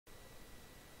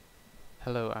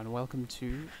Hello and welcome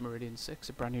to Meridian Six,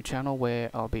 a brand new channel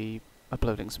where I'll be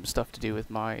uploading some stuff to do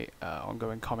with my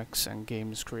ongoing comics and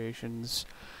games creations.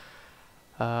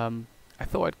 I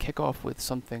thought I'd kick off with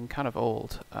something kind of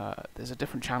old. There's a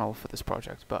different channel for this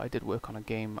project, but I did work on a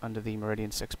game under the Meridian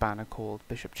Six banner called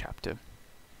Bishop Chapter,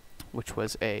 which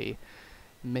was a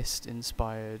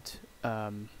Myst-inspired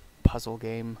puzzle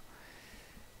game.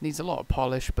 Needs a lot of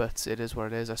polish, but it is what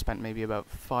it is. I spent maybe about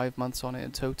 5 months on it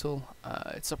in total.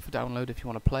 It's up for download if you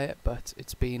want to play it, but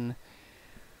it's been,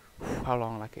 how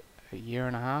long, like a year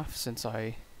and a half since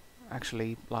I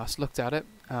actually last looked at it.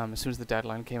 As soon as the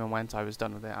deadline came and went, I was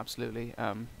done with it, absolutely.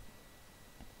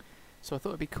 So I thought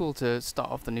it'd be cool to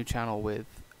start off the new channel with,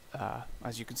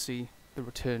 as you can see, the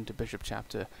return to Bishop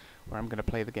Chapter, where I'm going to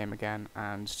play the game again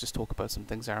and just talk about some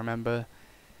things I remember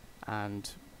and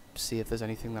see if there's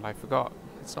anything that I forgot.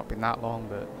 It's not been that long,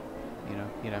 but you know,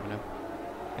 you never know.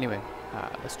 Anyway,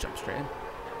 let's jump straight in.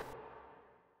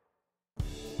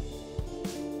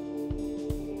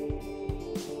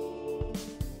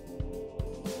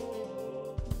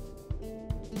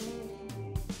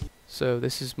 So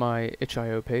this is my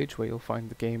itch.io page where you'll find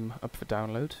the game up for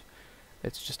download.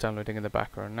 It's just downloading in the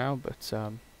background now, but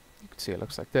you can see it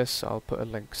looks like this. I'll put a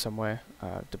link somewhere.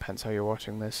 Depends how you're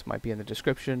watching this. Might be in the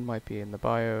description, might be in the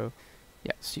bio.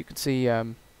 Yeah, so you can see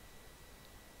it's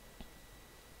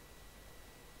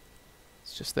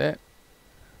just there.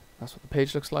 That's what the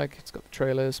page looks like. It's got the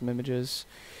trailers, some images,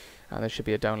 and there should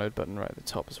be a download button right at the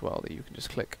top as well that you can just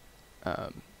click.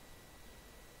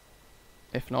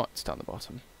 If not, it's down the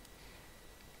bottom.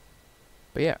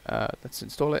 But yeah, let's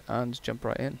install it and jump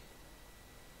right in.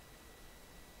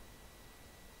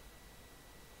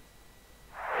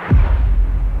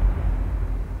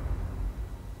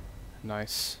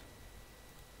 Nice.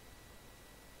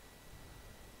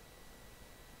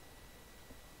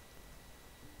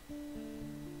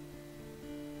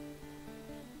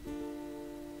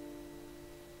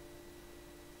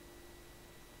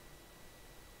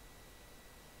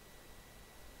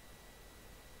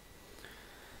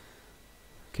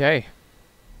 Okay.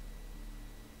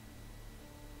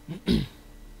 There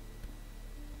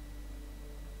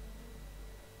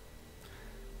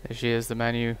she is, the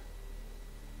menu.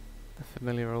 The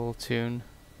familiar old tune.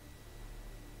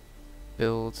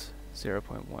 Build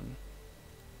 0.1.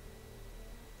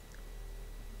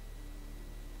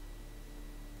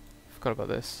 Forgot about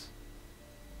this.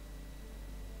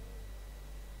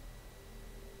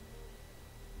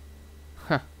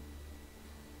 Huh.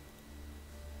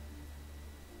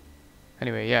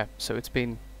 Anyway, yeah, so it's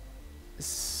been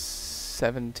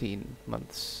 17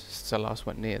 months since I last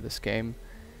went near this game.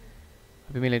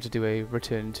 I've been meaning to do a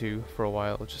return to for a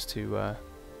while, just to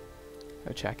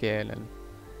check in, and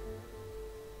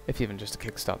if even just to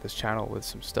kickstart this channel with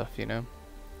some stuff, you know.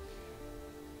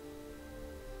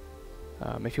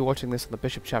 If you're watching this on the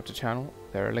Bishop Chapter channel,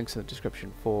 there are links in the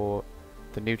description for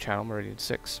the new channel, Meridian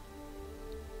 6.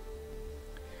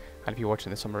 And if you're watching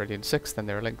this on Meridian 6, then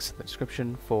there are links in the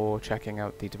description for checking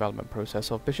out the development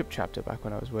process of Bishop Chapter back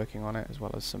when I was working on it, as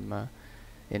well as some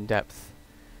in-depth,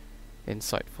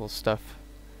 insightful stuff.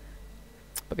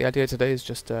 But the idea today is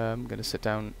just I'm going to sit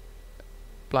down,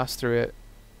 blast through it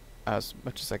as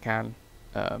much as I can.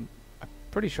 I'm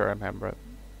pretty sure I remember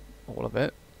all of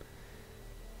it.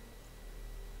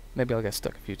 Maybe I'll get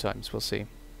stuck a few times, we'll see.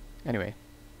 Anyway.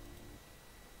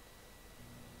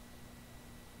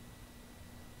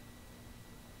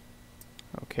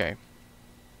 Okay.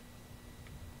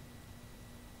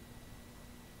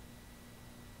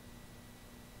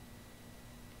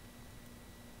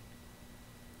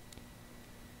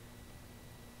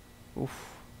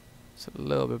 Oof. It's a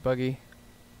little bit buggy.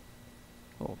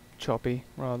 Or choppy,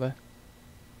 rather.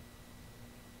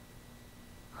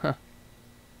 Huh.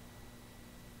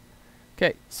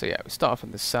 Okay, so yeah, we start off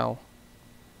in this cell.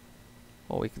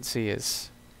 All we can see is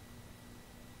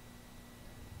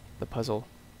the puzzle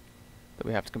that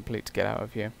we have to complete to get out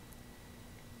of here.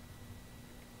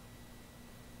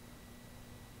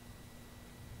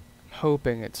 I'm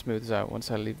hoping it smooths out once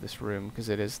I leave this room, because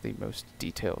it is the most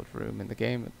detailed room in the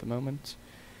game at the moment.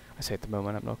 I say at the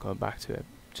moment, I'm not going back to it,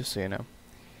 just so you know.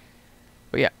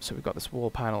 But yeah, so we've got this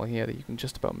wall panel here that you can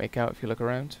just about make out if you look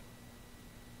around.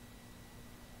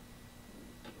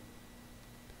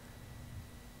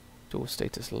 Door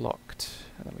status locked,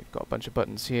 and then we've got a bunch of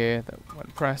buttons here that when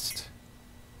pressed,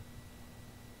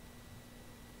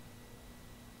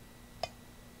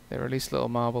 they release little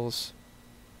marbles.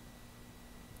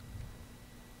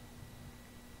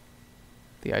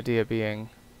 The idea being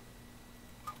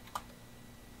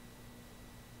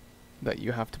that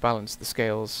you have to balance the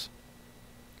scales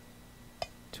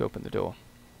to open the door.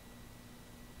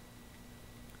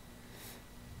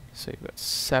 So you've got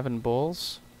 7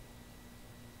 balls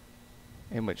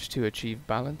in which to achieve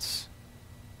balance.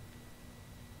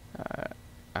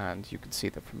 And you can see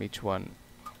that from each one,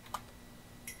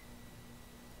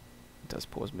 it does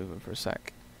pause movement for a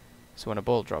sec. So when a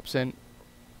ball drops in,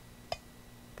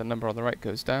 the number on the right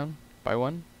goes down by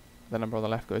 1, the number on the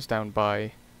left goes down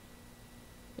by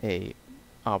a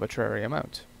arbitrary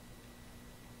amount.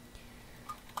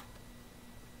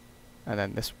 And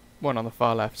then this one on the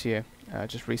far left here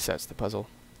just resets the puzzle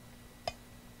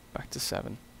back to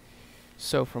 7.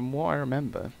 So from what I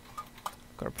remember,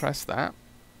 I've got to press that,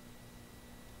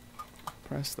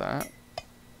 press that,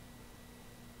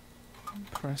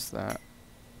 press that,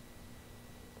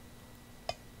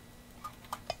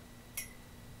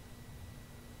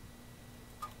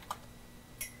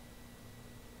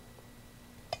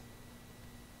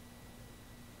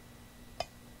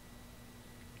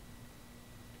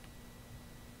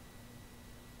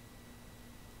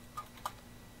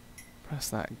 press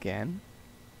that again.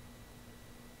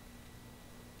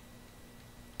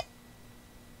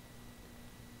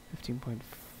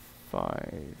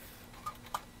 .5.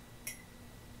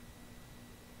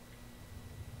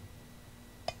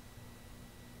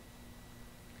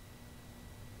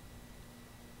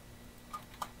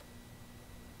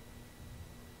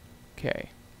 Okay.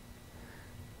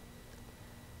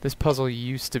 This puzzle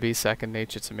used to be second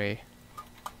nature to me,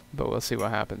 but we'll see what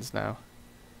happens now.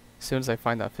 As soon as I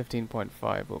find that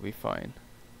 15.5, we'll be fine.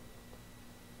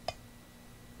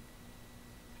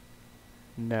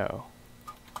 No.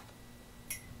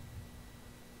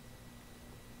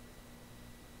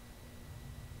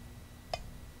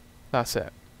 That's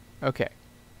it. Okay.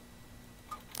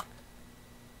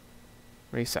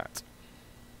 Reset.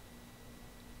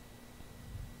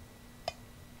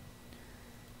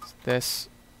 So this,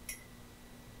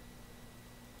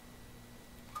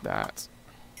 that,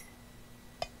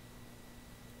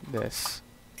 this,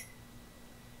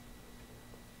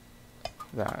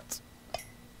 that.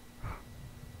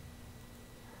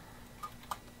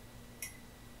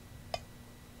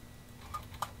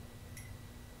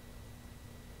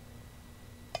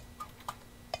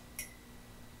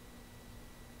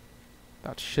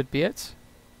 That should be it.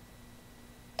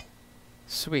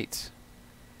 Sweet.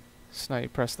 So now you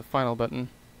press the final button.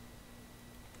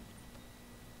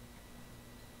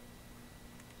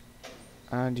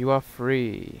 And you are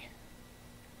free.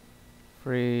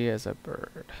 Free as a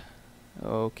bird.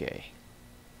 Okay.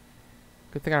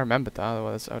 Good thing I remembered that,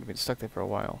 otherwise I would have been stuck there for a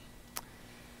while.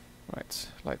 Right,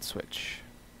 light switch.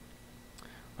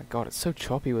 My god, it's so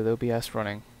choppy with OBS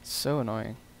running. It's so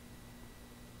annoying.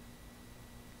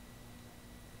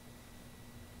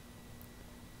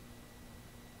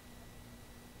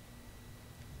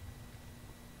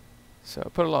 So I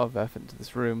put a lot of effort into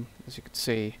this room. As you can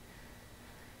see,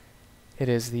 it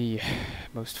is the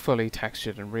most fully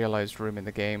textured and realized room in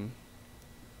the game.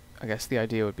 I guess the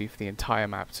idea would be for the entire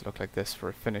map to look like this for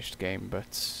a finished game,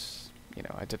 but you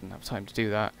know, I didn't have time to do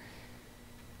that.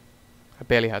 I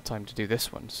barely had time to do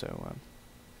this one, so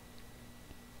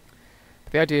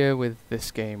but the idea with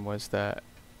this game was that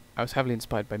I was heavily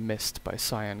inspired by Myst by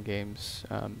Cyan Games,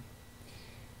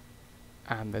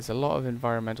 and there's a lot of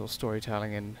environmental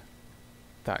storytelling in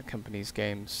that company's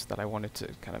games that I wanted to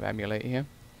kind of emulate here.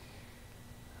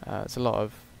 It's a lot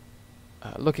of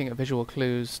looking at visual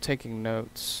clues, taking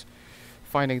notes,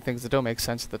 finding things that don't make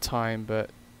sense at the time, but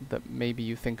that maybe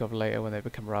you think of later when they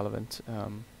become relevant.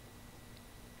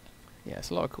 Yeah,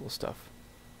 it's a lot of cool stuff.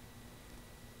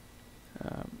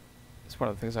 It's one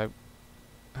of the things I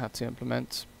had to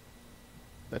implement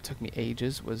that took me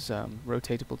ages was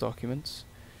rotatable documents.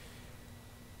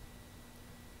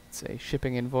 It's a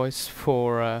shipping invoice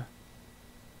for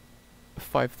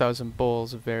 5,000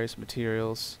 balls of various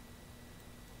materials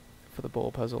for the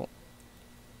ball puzzle.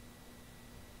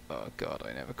 Oh god,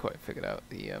 I never quite figured out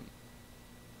the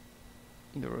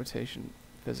rotation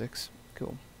physics.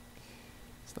 Cool.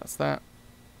 So that's that.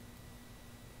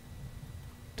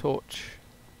 Torch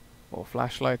or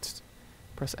flashlight.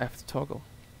 Press F to toggle.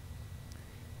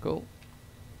 Cool.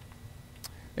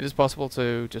 It is possible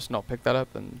to just not pick that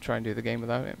up and try and do the game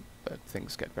without it, but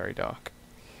things get very dark.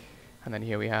 And then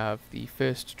here we have the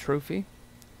first trophy.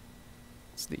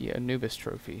 It's the Anubis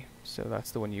trophy, so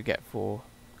that's the one you get for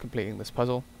completing this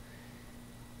puzzle.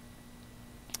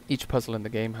 Each puzzle in the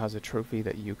game has a trophy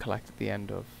that you collect at the end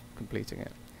of completing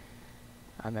it.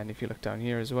 And then if you look down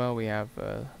here as well, we have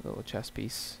a little chess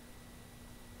piece.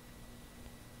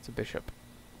 It's a bishop.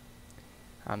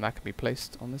 And that can be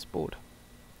placed on this board.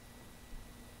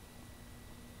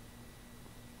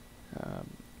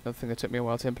 Another thing that took me a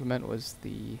while to implement was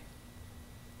the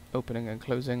opening and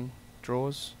closing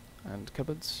drawers and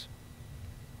cupboards.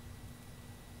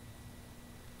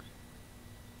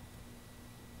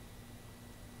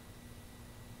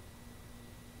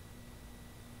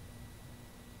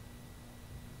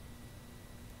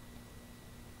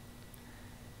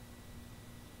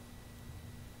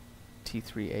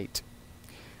 T38.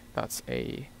 That's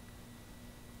a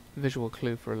visual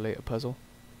clue for a later puzzle.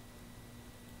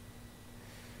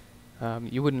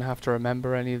 You wouldn't have to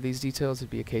remember any of these details. It'd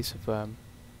be a case of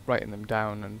writing them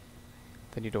down, and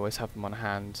then you'd always have them on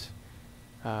hand.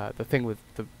 The thing with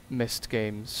the Myst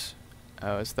games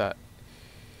is that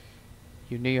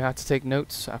you knew you had to take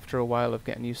notes after a while of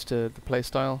getting used to the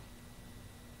playstyle.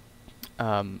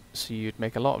 So you'd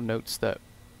make a lot of notes that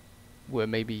were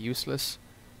maybe useless,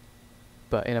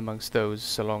 but in amongst those,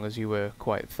 so long as you were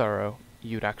quite thorough,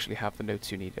 you'd actually have the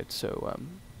notes you needed. So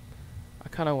I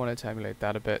kind of wanted to emulate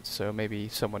that a bit, so maybe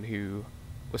someone who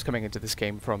was coming into this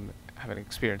game from having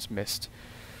experienced Myst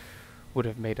would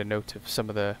have made a note of some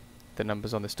of the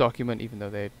numbers on this document, even though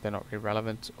they're not really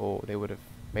relevant, or they would have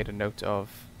made a note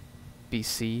of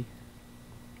BC,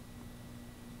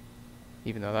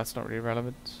 even though that's not really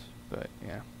relevant, but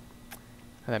yeah.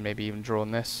 And then maybe even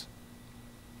drawn this,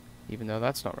 even though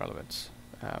that's not relevant.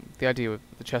 The idea with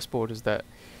the chessboard is that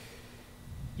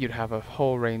you'd have a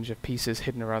whole range of pieces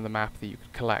hidden around the map that you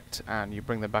could collect, and you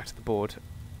bring them back to the board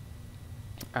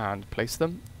and place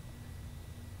them.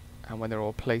 And when they're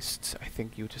all placed, I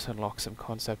think you just unlock some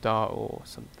concept art or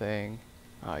something.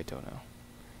 I don't know.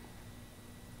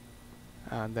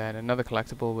 And then another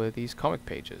collectible were these comic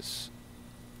pages.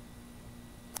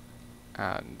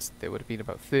 And there would have been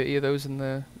about 30 of those in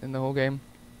the whole game.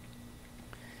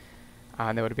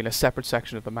 And there would have been a separate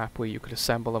section of the map where you could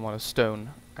assemble them on a stone,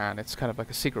 and it's kind of like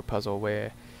a secret puzzle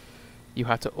where you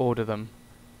had to order them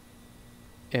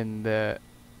in the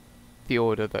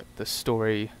order that the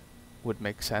story would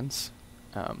make sense,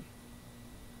 and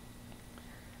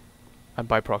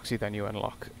by proxy then you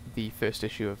unlock the first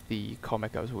issue of the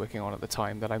comic I was working on at the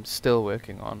time, that I'm still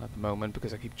working on at the moment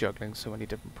because I keep juggling so many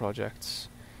different projects.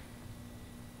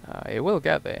 It will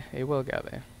get there, it will get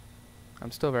there. I'm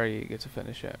still very eager to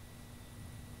finish it.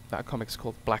 That comic's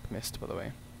called Black Mist, by the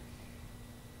way.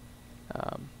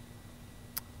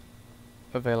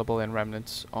 Available in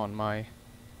remnants on my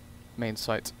main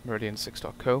site,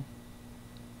 meridian6.co.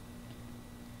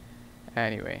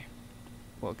 Anyway,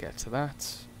 we'll get to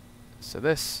that. So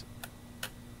this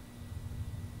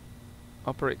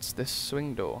operates this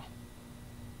swing door,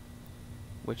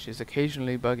 which is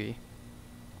occasionally buggy,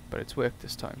 but it's worked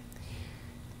this time.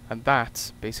 And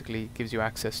that basically gives you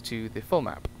access to the full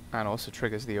map, and also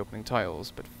triggers the opening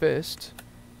tiles. But first,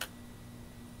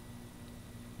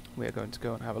 we are going to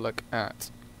go and have a look at...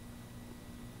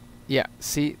 Yeah,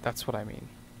 see, that's what I mean.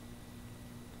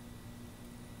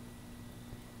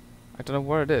 I don't know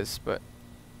what it is, but...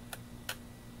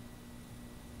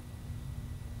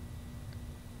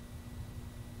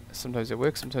 sometimes it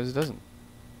works, sometimes it doesn't.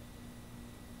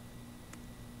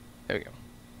 There we go.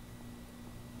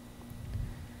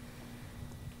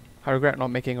 I regret not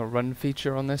making a run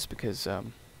feature on this because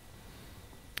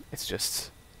it's just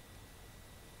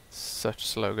such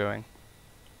slow going.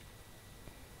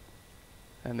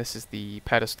 And this is the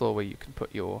pedestal where you can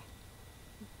put your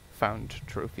found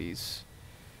trophies,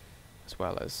 as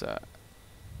well as a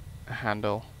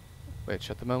handle, which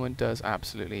at the moment does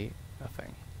absolutely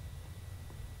nothing.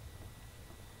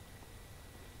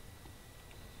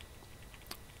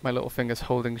 My little finger's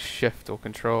holding shift or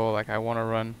control like I want to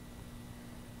run.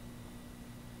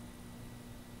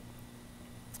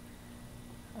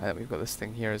 We've got this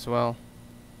thing here as well.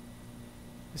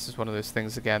 This is one of those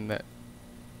things again that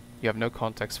you have no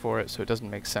context for it, so it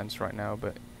doesn't make sense right now,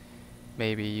 but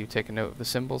maybe you take a note of the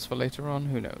symbols for later on,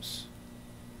 who knows.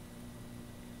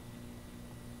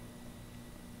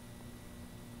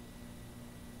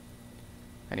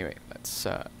 Anyway, let's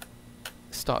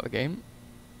start the game.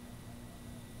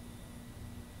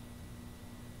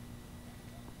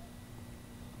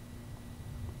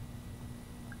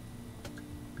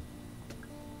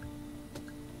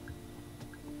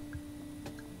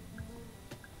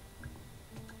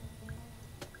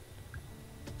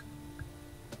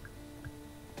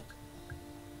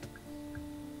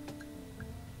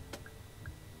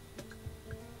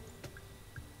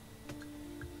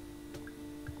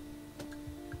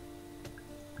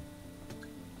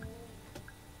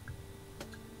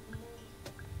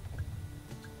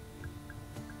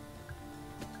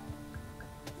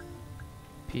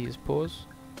 P is pause.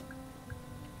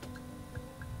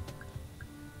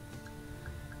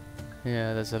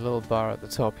 Yeah, there's a little bar at the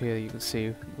top here you can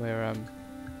see where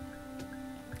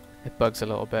it bugs a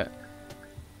little bit.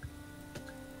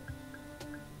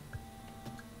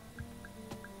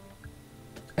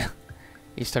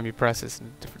 Each time you press it's in a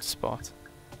different spot.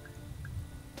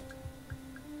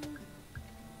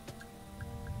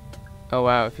 Oh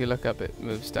wow, if you look up it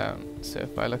moves down. So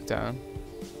if I look down,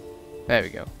 there we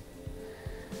go.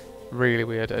 Really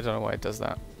weird, I don't know why it does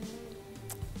that.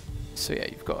 So yeah,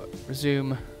 you've got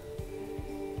resume,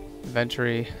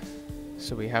 inventory,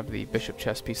 so we have the bishop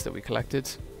chess piece that we collected.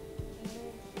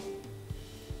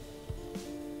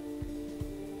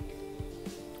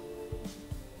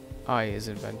 I is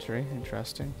inventory,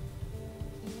 interesting.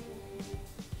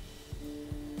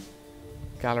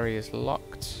 Gallery is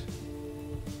locked.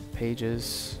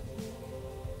 Pages,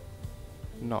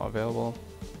 not available.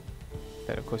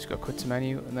 Then of course you've got quit to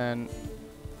menu, and then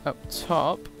up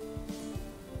top,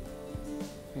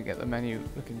 you get the menu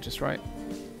looking just right.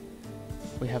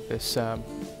 We have this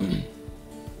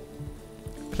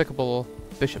clickable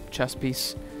bishop chess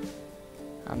piece,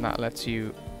 and that lets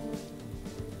you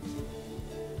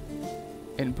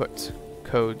input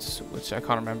codes, which I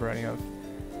can't remember any of,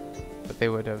 but they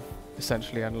would have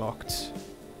essentially unlocked.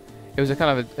 It was a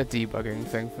kind of a debugging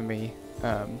thing for me.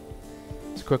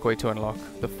 It's a quick way to unlock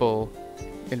the full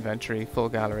inventory, full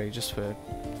gallery, just for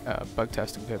bug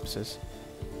testing purposes.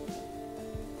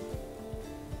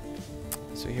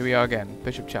 So here we are again,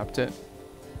 Bishop chapter.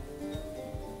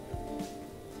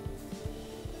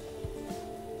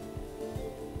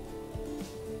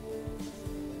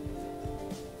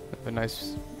 We have a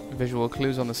nice visual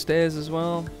clues on the stairs as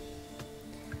well.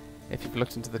 If you've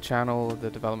looked into the channel, the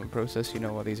development process, you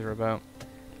know what these are about.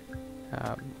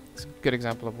 It's a good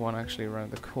example of one actually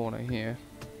around the corner here.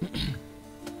 This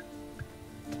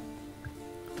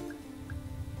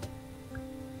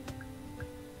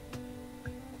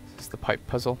is the pipe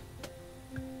puzzle.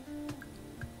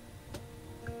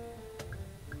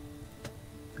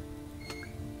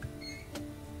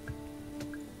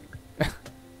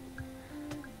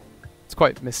 It's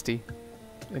quite misty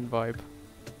in vibe.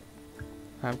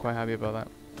 I'm quite happy about that.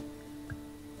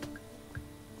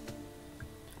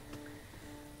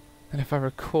 And if I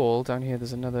recall, down here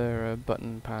there's another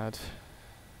button pad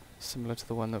similar to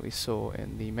the one that we saw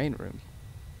in the main room.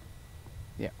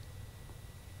 Yeah.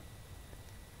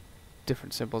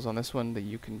 Different symbols on this one that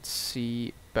you can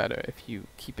see better if you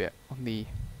keep it on the,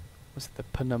 what's it, the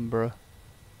penumbra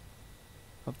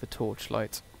of the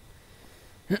torchlight.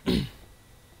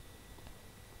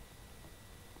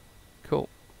 Cool.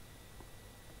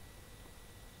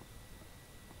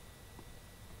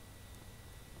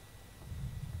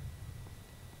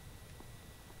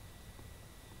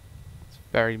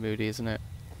 Very moody, isn't it?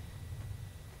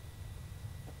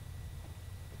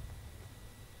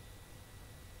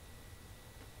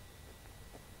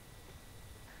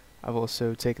 I've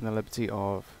also taken the liberty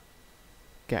of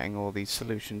getting all these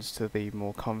solutions to the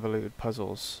more convoluted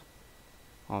puzzles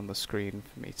on the screen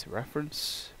for me to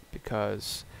reference,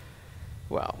 because,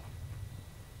 well,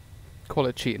 call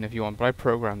it cheating if you want, but I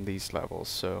programmed these levels,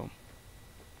 so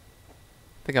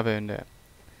I think I've earned it.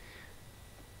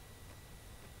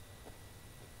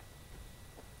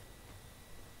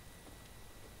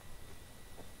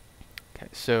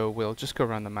 So we'll just go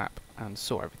around the map and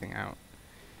sort everything out.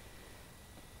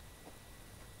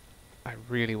 I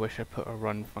really wish I put a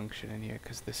run function in here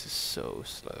because this is so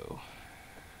slow.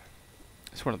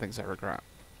 It's one of the things I regret.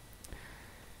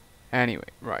 Anyway,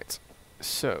 right.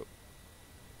 So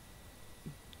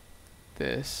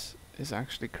this is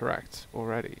actually correct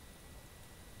already.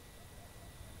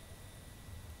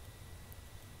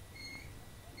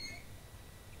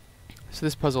 So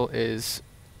this puzzle is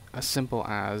as simple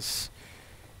as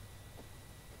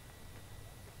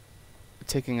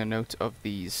taking a note of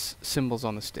these symbols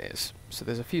on the stairs. So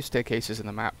there's a few staircases in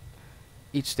the map.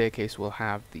 Each staircase will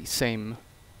have the same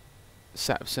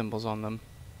set of symbols on them,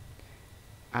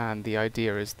 and the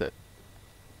idea is that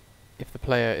if the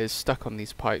player is stuck on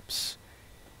these pipes,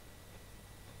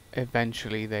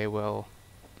 eventually they will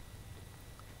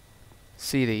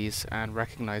see these and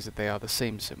recognize that they are the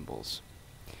same symbols.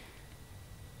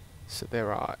 So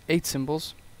there are 8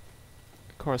 symbols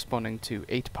corresponding to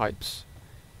 8 pipes,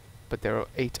 but there are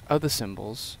 8 other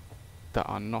symbols that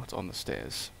are not on the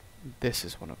stairs. This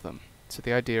is one of them. So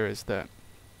the idea is that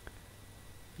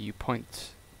you point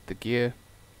the gear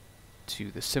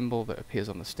to the symbol that appears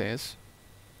on the stairs.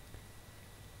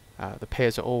 The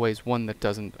pairs are always one that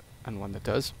doesn't and one that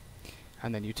does,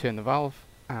 and then you turn the valve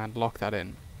and lock that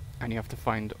in, and you have to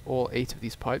find all 8 of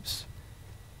these pipes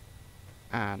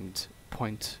and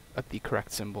point at the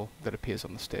correct symbol that appears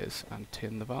on the stairs and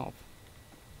turn the valve.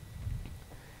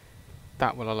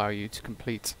 That will allow you to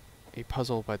complete a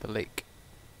puzzle by the lake,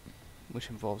 which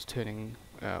involves turning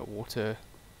water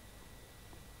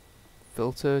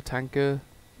filter tanker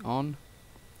on.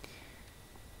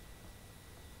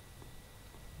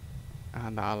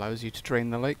 and that allows you to drain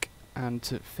the lake and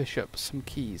to fish up some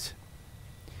keys.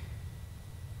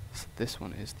 So this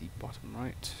one is the bottom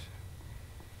right.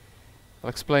 I'll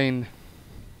explain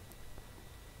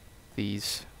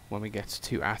these when we get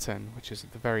to Aten, which is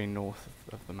at the very north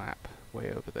of the map,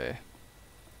 way over there.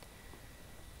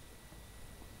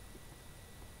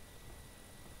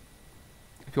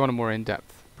 If you want a more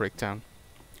in-depth breakdown,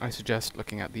 I suggest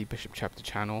looking at the Bishop Chapter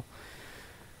channel,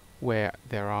 where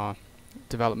there are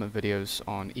development videos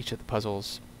on each of the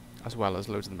puzzles, as well as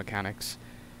loads of the mechanics,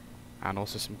 and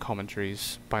also some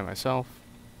commentaries by myself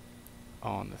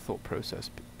on the thought process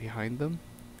behind them.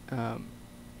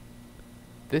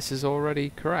 This is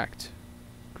already correct.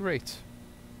 Great.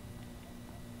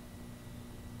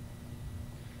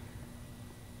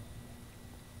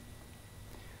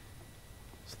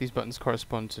 So these buttons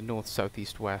correspond to north, south,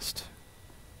 east, west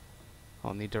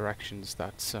on the directions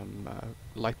that some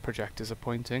light projectors are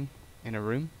pointing in a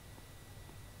room.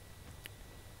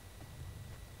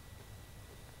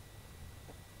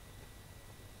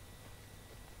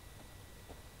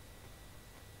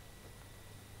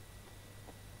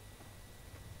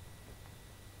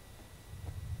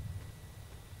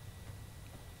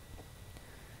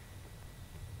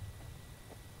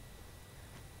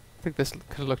 I think this could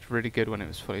have looked really good when it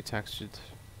was fully textured.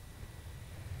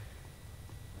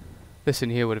 This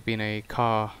in here would have been a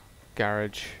car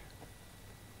garage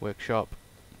workshop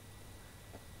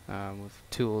with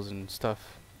tools and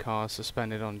stuff, cars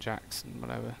suspended on jacks and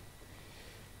whatever.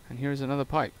 And here's another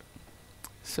pipe.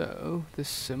 So this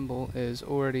symbol is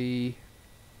already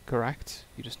correct.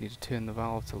 You just need to turn the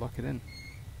valve to lock it in.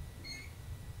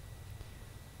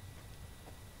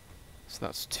 So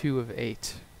that's 2 of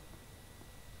 8.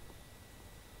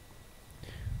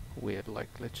 Weird like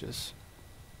glitches.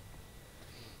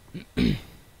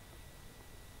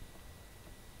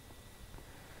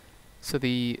 So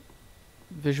the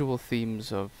visual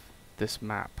themes of this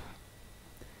map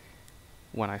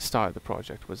when I started the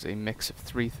project was a mix of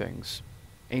 3 things: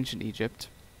 ancient Egypt,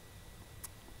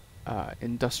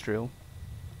 industrial,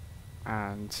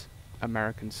 and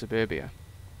American suburbia.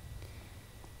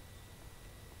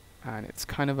 And it's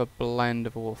kind of a blend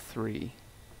of all 3.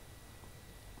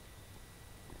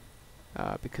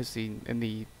 Because in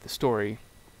the story,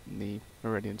 in the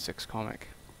Meridian 6 comic,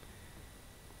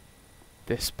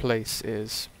 this place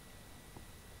is,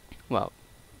 well,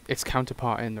 its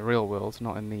counterpart in the real world,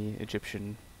 not in the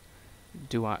Egyptian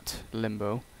Duat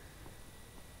limbo,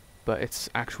 but its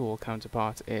actual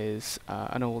counterpart is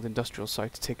an old industrial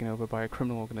site taken over by a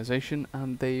criminal organization,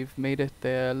 and they've made it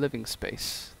their living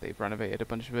space. They've renovated a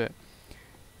bunch of it.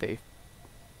 They've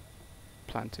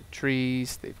planted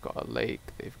trees, they've got a lake,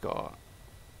 they've got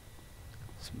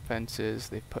some fences,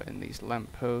 they've put in these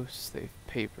lampposts, they've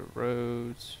paved the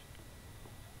roads,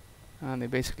 and they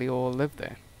basically all live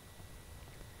there.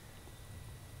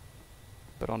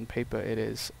 But on paper it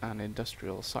is an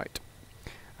industrial site.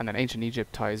 And then ancient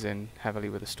Egypt ties in heavily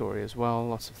with the story as well,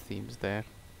 lots of themes there.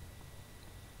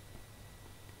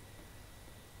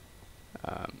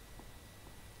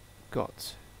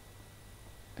 Got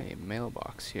a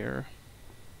mailbox here.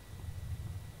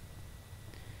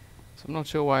 So I'm not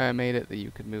sure why I made it that you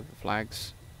could move the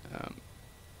flags.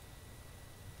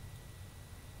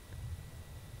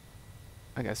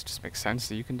 I guess it just makes sense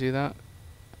that you can do that.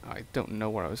 I don't know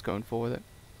where I was going for with it.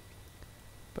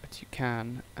 But you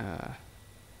can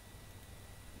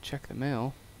check the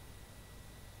mail.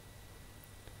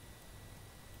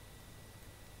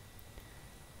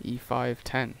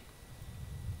 E510.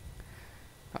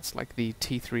 That's like the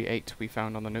T38 we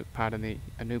found on the notepad in the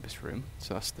Anubis room.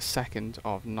 So that's the second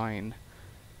of 9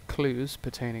 clues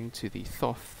pertaining to the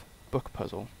Thoth book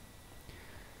puzzle.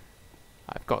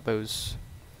 I've got those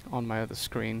on my other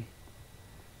screen.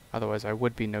 Otherwise I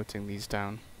would be noting these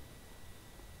down.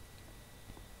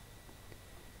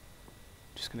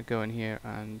 Just going to go in here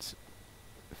and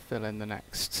fill in the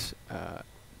next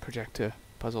projector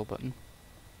puzzle button.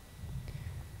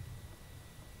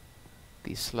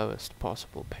 The slowest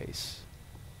possible pace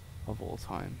of all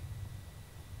time.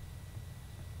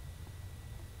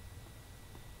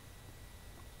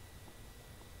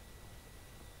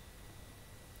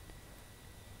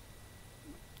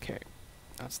 Okay,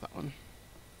 that's that one.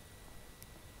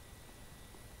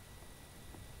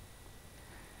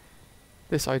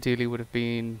 This ideally would have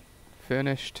been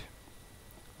furnished,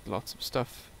 lots of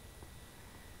stuff.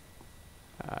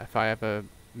 If I ever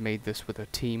made this with a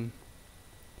team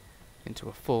into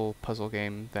a full puzzle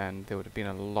game, then there would have been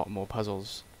a lot more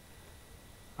puzzles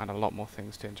and a lot more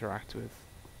things to interact with.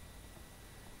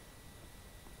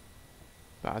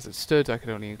 But as it stood, I could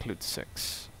only include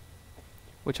 6.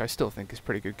 which I still think is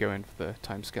pretty good going for the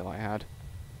time scale I had.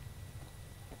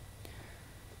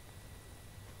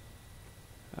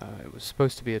 It was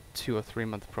supposed to be a 2 or 3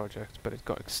 month project, but it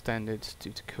got extended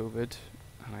due to COVID,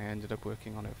 and I ended up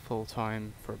working on it full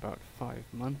time for about 5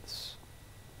 months.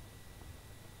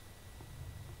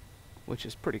 Which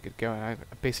is pretty good going. I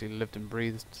basically lived and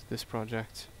breathed this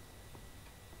project.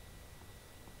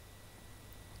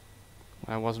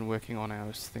 When I wasn't working on it, I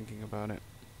was thinking about it.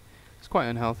 It's quite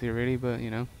unhealthy really, but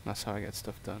you know, that's how I get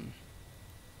stuff done.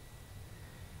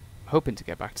 I'm hoping to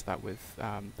get back to that with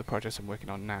the projects I'm working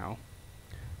on now,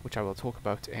 which I will talk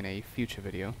about in a future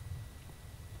video.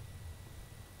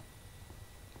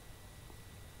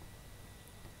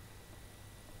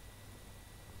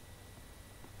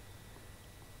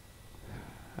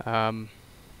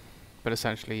 But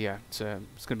essentially, yeah, it's going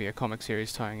to be a comic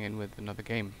series tying in with another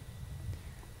game.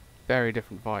 Very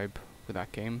different vibe with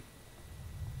that game.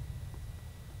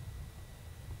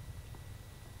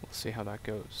 We'll see how that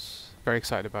goes. Very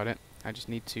excited about it. I just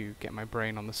need to get my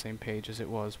brain on the same page as it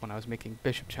was when I was making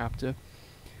Bishop Chapter,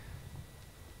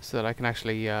 so that I can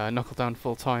actually knuckle down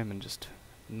full time and just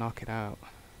knock it out.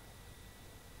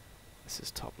 This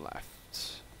is top left.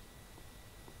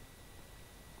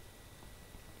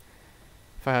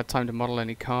 If I had time to model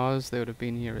any cars, they would have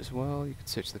been here as well. You could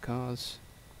search the cars.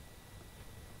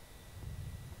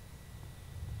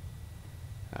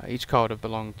 Each car would have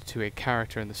belonged to a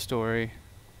character in the story.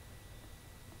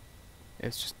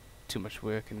 It's just too much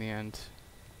work in the end.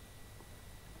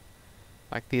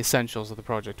 Like, the essentials of the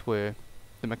project were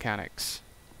the mechanics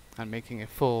and making a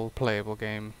full playable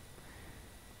game.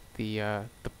 The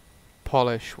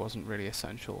polish wasn't really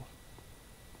essential.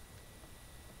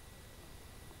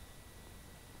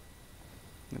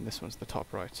 And this one's the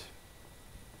top right.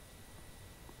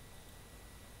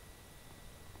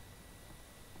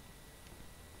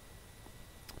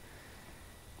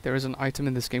 There is an item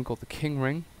in this game called the King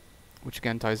Ring, which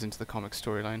again ties into the comic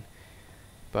storyline.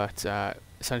 But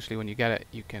essentially when you get it,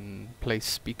 you can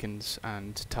place beacons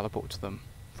and teleport to them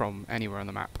from anywhere on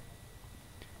the map.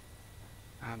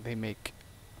 And they make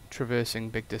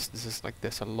traversing big distances like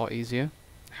this a lot easier.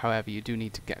 However, you do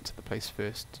need to get to the place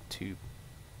first to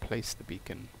place the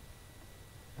beacon,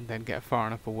 and then get far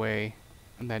enough away,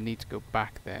 and then need to go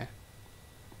back there.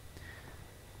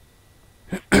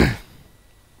 I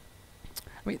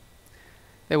mean,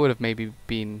 there would have maybe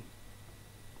been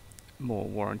more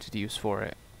warranted use for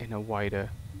it in a wider,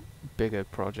 bigger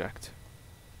project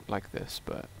like this,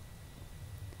 but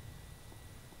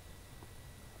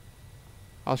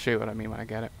I'll show you what I mean when I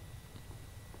get it.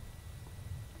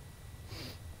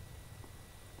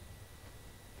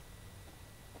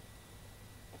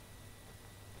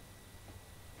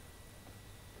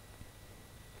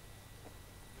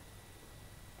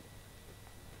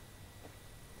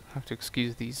 I have to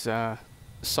excuse these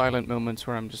silent moments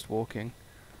where I'm just walking.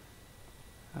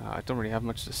 I don't really have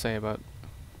much to say about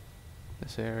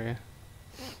this area.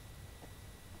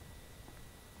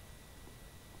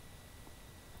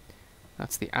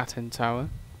 That's the Aten Tower.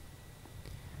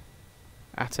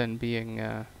 Aten being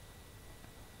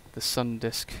the sun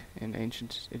disk in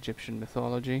ancient Egyptian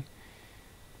mythology.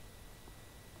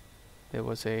 There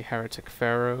was a heretic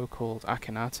pharaoh called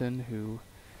Akhenaten who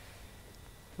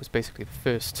was basically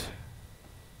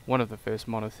one of the first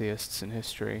monotheists in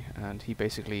history, and he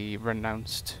basically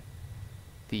renounced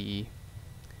the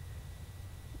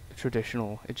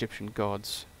traditional Egyptian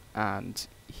gods, and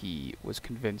he was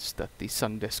convinced that the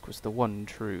sun disk was the one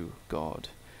true god,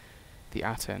 the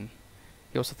Aten.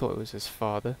 He also thought it was his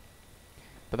father,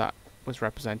 but that was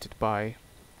represented by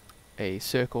a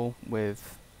circle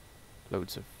with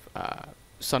loads of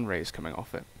sun rays coming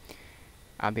off it.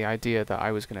 And the idea that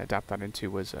I was going to adapt that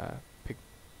into was a big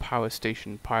power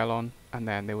station pylon, and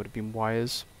then there would have been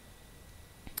wires.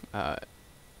 If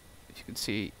you can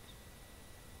see,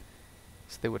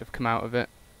 so they would have come out of it,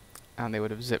 and they would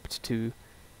have zipped to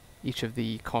each of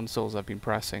the consoles I've been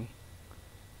pressing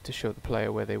to show the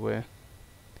player where they were.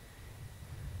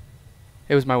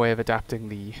 It was my way of adapting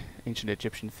the ancient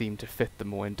Egyptian theme to fit the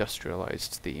more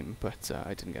industrialized theme, but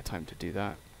I didn't get time to do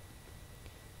that.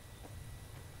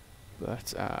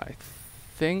 But I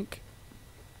think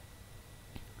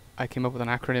I came up with an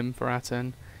acronym for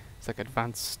Aten. It's like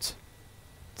Advanced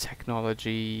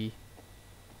Technology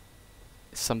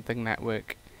something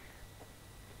network.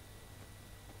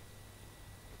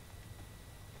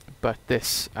 But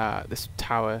this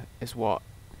tower is what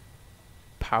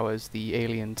powers the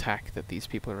alien tech that these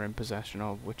people are in possession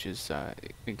of, which is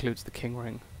it includes the King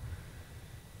Ring.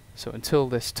 So until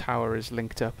this tower is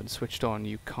linked up and switched on,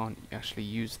 you can't actually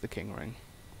use the King Ring,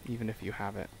 even if you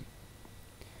have it.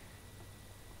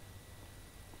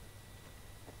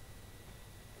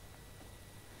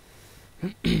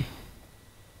 Could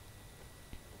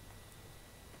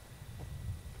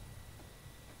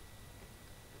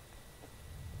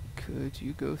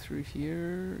you go through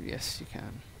here? Yes, you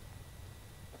can.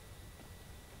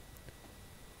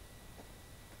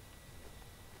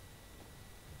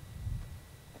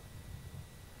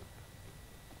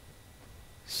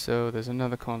 So there's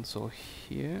another console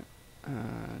here,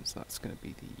 and so that's going to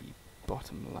be the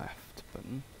bottom left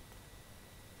button.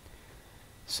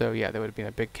 So yeah, there would have been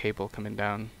a big cable coming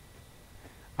down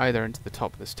either into the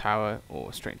top of this tower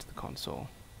or straight into the console,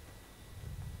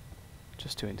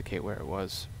 just to indicate where it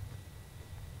was.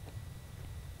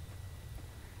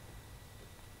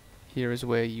 Here is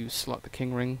where you slot the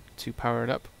king ring to power it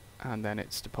up, and then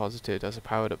it's deposited as a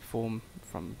powered up form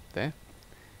from there.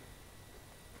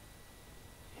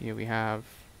 Here we have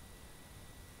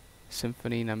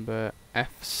symphony number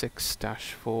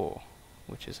F6-4,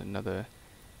 which is another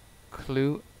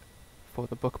clue for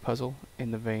the book puzzle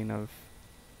in the vein of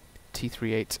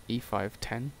T38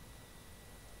 E510.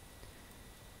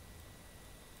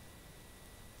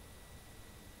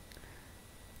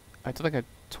 I don't think I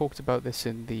talked about this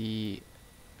in the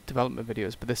development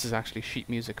videos, but this is actually sheet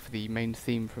music for the main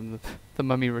theme from the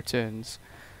Mummy Returns,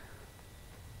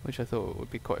 which I thought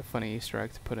would be quite a funny Easter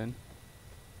egg to put in.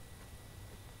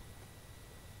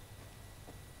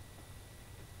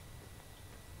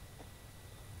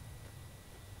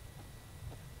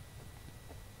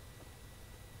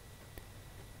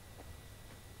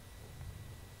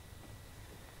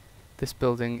 This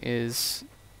building is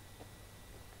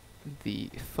the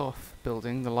Thoth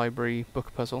building, the library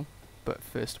book puzzle, but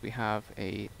first we have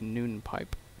a noon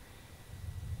pipe.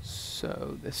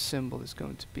 So this symbol is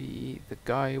going to be the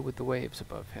guy with the waves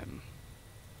above him.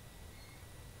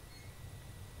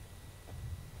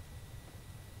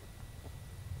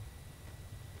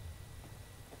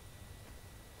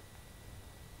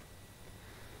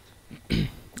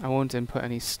 I won't input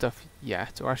any stuff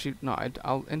yet, or actually, no,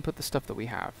 I'll input the stuff that we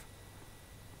have,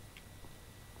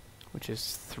 which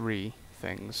is 3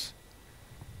 things.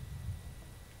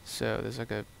 So there's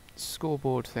like a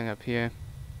scoreboard thing up here,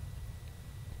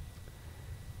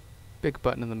 big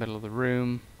button in the middle of the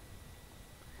room,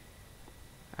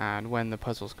 and when the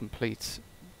puzzle's complete,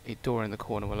 a door in the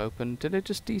corner will open. Did it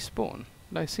just despawn?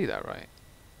 Did I see that right?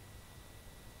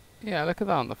 Yeah, look at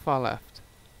that on the far left.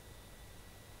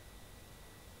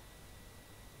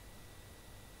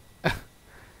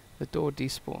 The door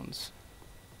despawns.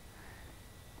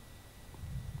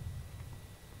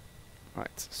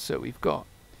 Right, so we've got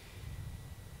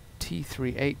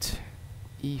T38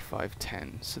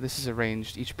 E510. So this is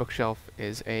arranged, each bookshelf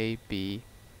is A, B,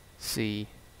 C,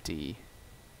 D,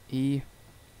 E.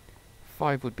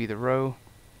 5 would be the row.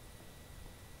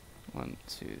 1,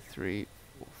 2, 3,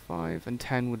 4, 5, and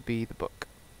 10 would be the book.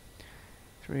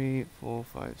 3, 4,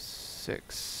 5,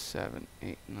 6, 7,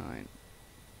 8, 9,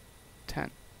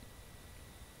 10.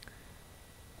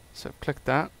 So I've clicked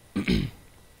that, and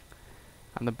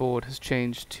the board has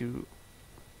changed to,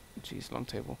 geez, long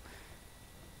table,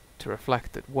 to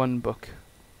reflect that one book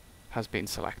has been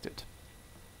selected.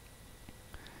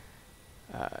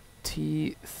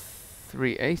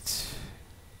 T38.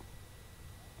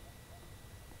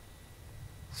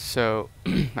 So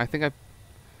I think I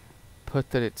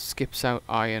put that it skips out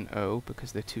I and O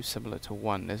because they're too similar to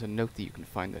 1. There's a note that you can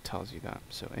find that tells you that.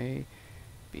 So A,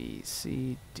 B,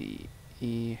 C, D,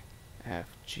 E, F,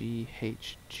 G,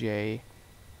 H, J,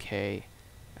 K,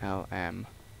 L, M,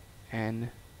 N,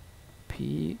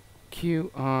 P, Q,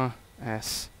 R,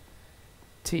 S,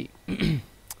 T.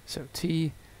 So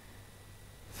T38.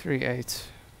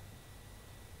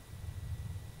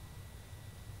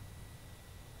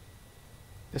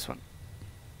 This one.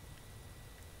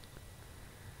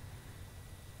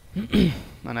 And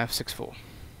F6-4.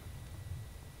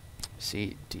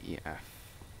 C, D, E, F.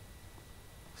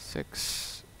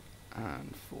 6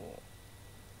 and 4.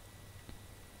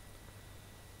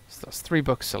 So that's 3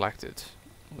 books selected,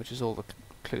 which is all the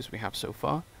clues we have so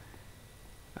far.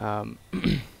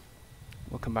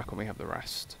 We'll come back when we have the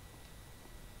rest.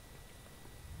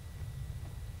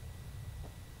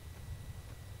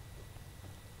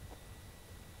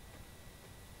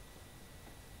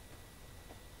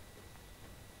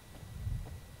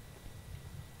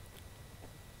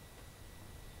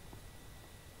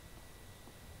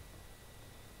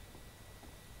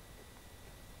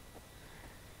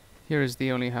 Here is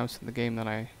the only house in the game that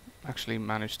I actually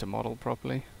managed to model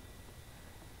properly.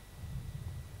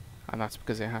 And that's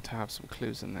because I had to have some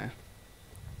clues in there.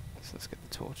 So let's get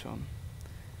the torch on.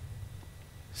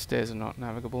 Stairs are not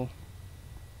navigable.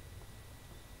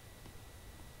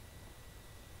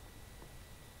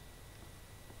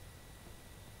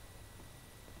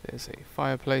 There's a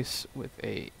fireplace with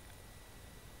a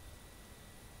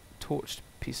torched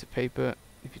piece of paper.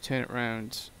 If you turn it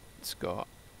around, it's a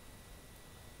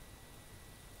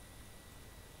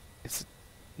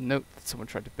note that someone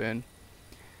tried to burn.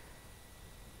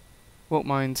 Won't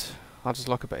mind, I'll just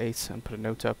lock up at 8 and put a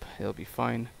note up, it'll be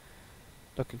fine.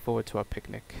 Looking forward to our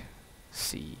picnic.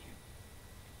 C.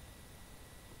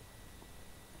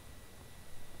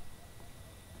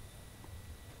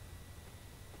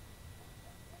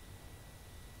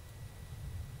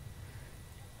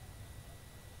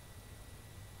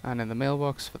 And in the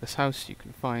mailbox for this house you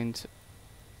can find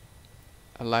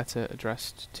a letter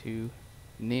addressed to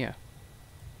Nia,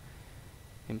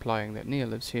 implying that Nia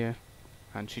lives here,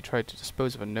 and she tried to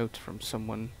dispose of a note from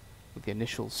someone with the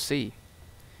initial C.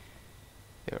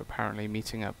 They were apparently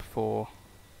meeting up for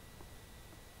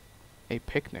a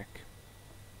picnic.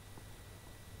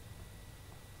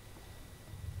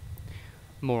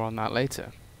 More on that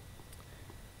later.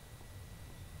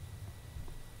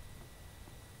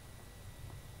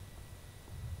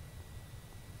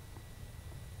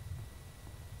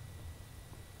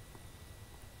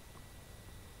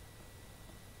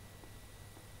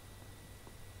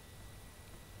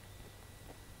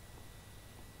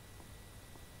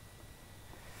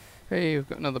 Hey, we've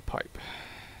got another pipe.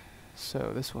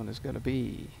 So this one is going to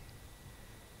be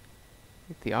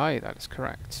with the eye, that is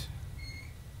correct.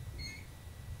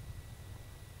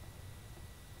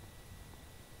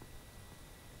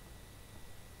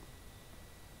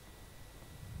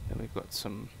 Then we've got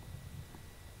some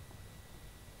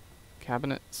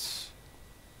cabinets.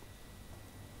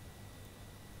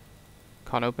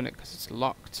 Can't open it because it's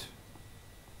locked.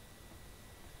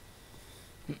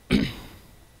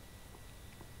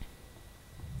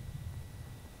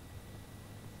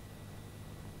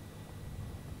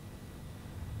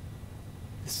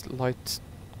 This light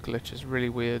glitch is really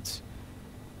weird.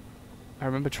 I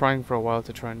remember trying for a while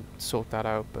to try and sort that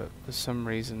out, but for some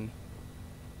reason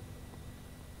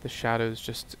the shadows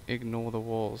just ignore the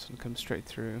walls and come straight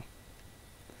through.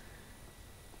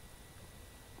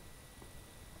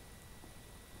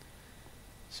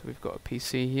 So we've got a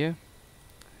PC here,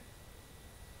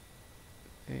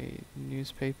 a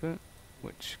newspaper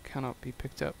which cannot be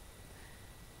picked up,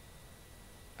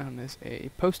 and there's a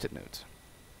post-it note.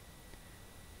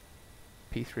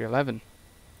 P311,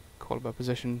 call about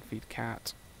position, feed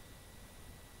cat.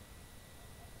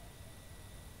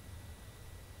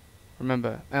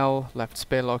 Remember, L, left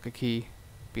spare locker key,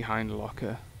 behind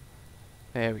locker.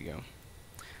 There we go.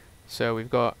 So we've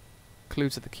got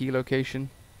clues to the key location,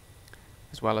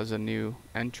 as well as a new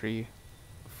entry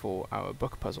for our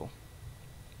book puzzle.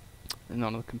 And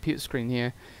on the computer screen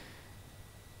here,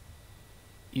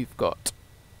 you've got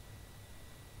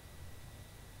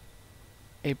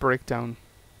a breakdown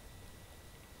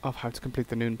of how to complete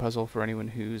the noon puzzle for anyone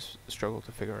who's struggled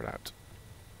to figure it out.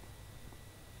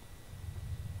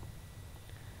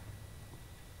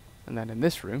 And then in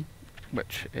this room,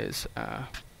 which is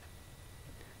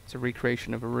it's a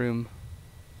recreation of a room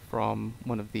from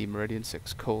one of the Meridian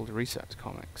Six Cold Reset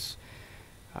comics.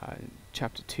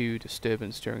 Chapter 2,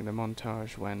 disturbance during the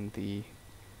montage when the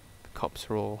cops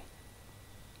are all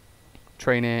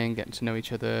training, getting to know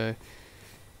each other,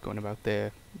 going about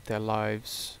their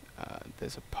lives.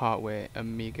 There's a part where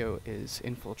Amigo is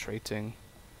infiltrating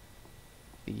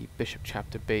the Bishop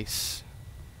chapter base,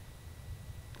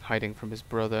 hiding from his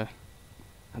brother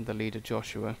and the leader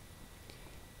Joshua,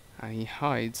 and he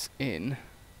hides in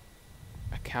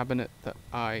a cabinet that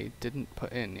I didn't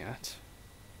put in yet,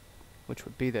 which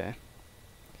would be there,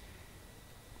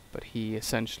 but he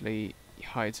essentially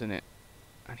hides in it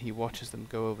and he watches them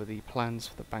go over the plans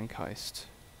for the bank heist.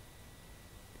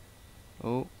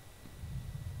 Oh,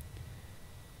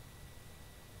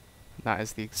 that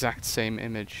is the exact same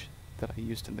image that I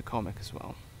used in the comic as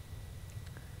well.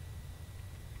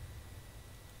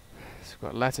 So we've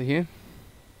got a letter here.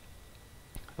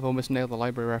 I've almost nailed the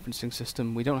library referencing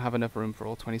system. We don't have enough room for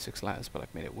all 26 letters, but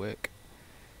I've made it work.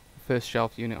 The first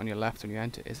shelf unit on your left when you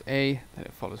enter is A, then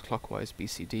it follows clockwise B,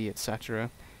 C, D, etc.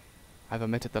 I've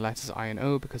omitted the letters I and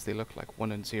O because they look like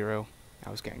 1 and 0. I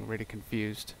was getting really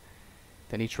confused.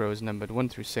 Then each row is numbered 1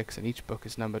 through 6 and each book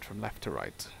is numbered from left to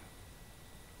right.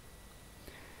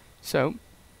 So,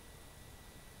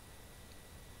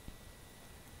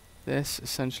 this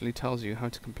essentially tells you how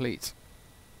to complete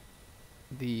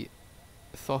the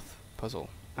Thoth puzzle,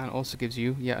 and also gives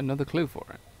you yet another clue for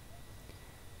it.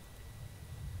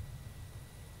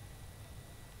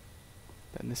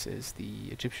 Then this is the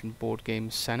Egyptian board game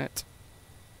Senet,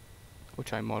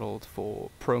 which I modeled for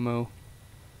promo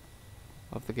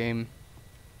of the game.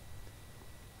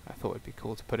 I thought it'd be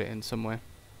cool to put it in somewhere.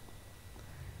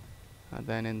 And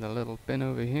then in the little bin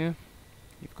over here,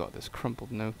 you've got this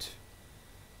crumpled note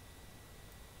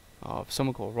of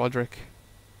someone called Roderick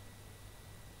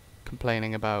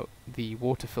complaining about the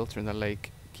water filter in the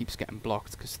lake keeps getting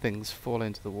blocked because things fall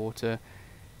into the water,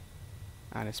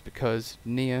 and it's because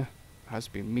Nia has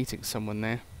been meeting someone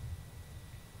there.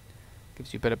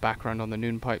 Gives you a bit of background on the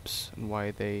noon pipes and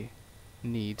why they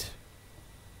need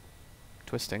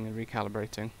twisting and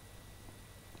recalibrating.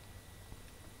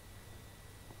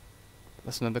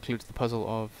 That's another clue to the puzzle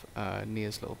of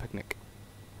Nia's little picnic.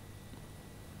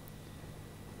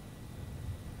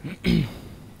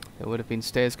 There would have been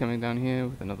stairs coming down here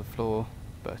with another floor,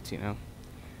 but you know,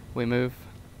 we move.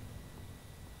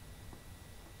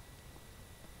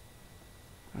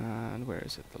 And where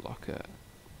is it? The locker.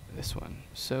 This one.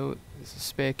 So there's a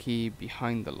spare key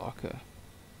behind the locker.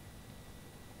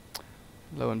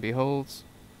 Lo and behold,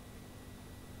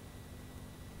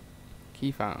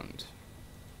 key found.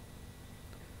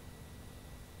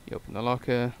 You open the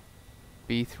locker,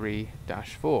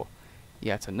 B3-4.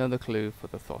 Yet another clue for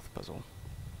the Thoth puzzle.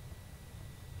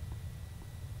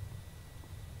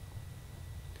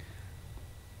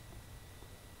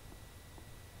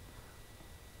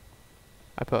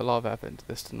 I put a lot of effort into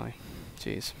this tonight.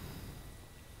 Jeez.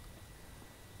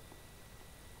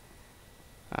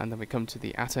 And then we come to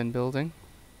the Aten building.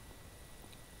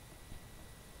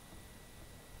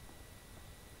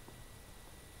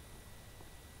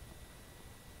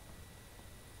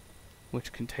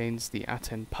 Which contains the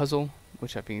Aten puzzle,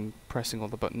 which I've been pressing all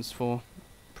the buttons for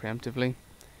preemptively.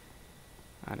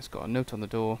 And it's got a note on the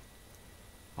door.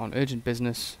 On urgent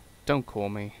business, don't call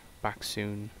me, back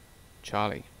soon,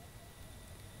 Charlie.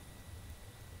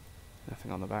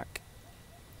 Nothing on the back.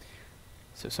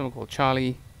 So someone called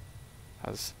Charlie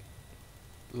has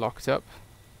locked up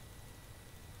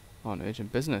on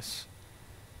urgent business.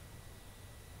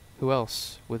 Who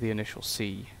else with the initial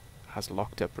C has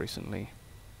locked up recently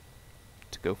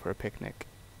to go for a picnic?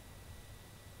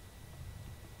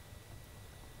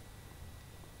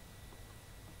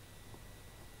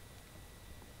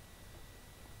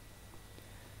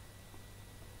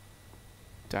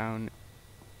 Down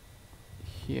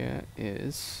here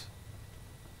is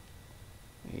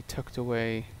a tucked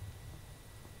away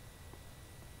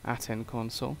Aten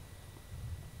console,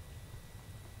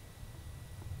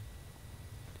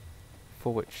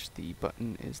 for which the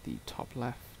button is the top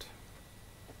left.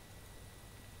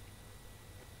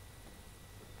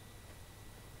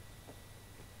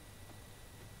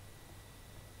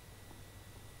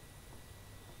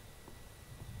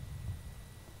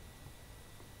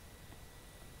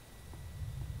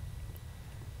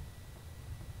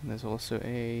 And there's also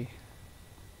a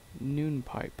noon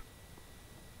pipe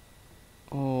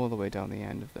all the way down the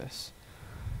end of this.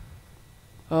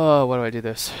 Oh, why do I do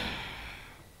this?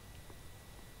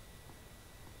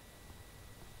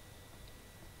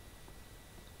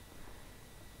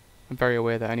 I'm very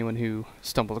aware that anyone who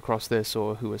stumbled across this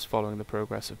or who was following the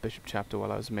progress of Bishop Chapter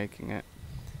while I was making it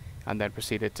and then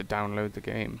proceeded to download the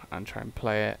game and try and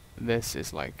play it, this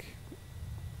is like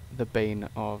the bane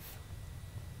of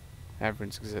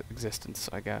everyone's existence,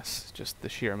 I guess. Just the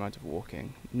sheer amount of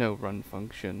walking, no run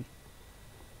function.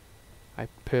 I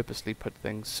purposely put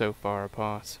things so far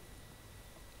apart.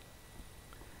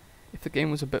 If the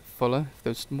game was a bit fuller, if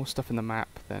there was more stuff in the map,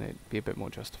 then it'd be a bit more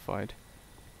justified.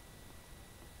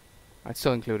 I'd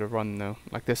still include a run though,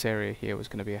 like this area here was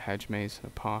going to be a hedge maze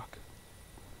and a park.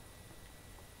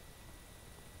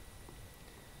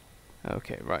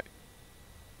 Okay, right.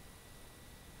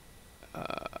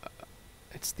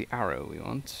 It's the arrow we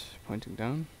want, pointing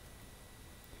down.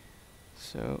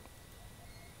 So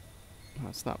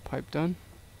that's that pipe done.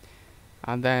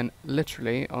 And then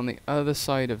literally on the other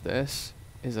side of this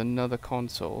is another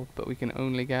console, but we can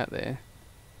only get there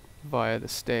via the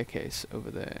staircase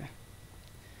over there.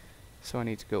 So I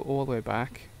need to go all the way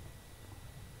back,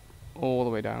 all the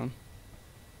way down,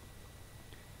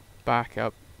 back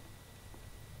up,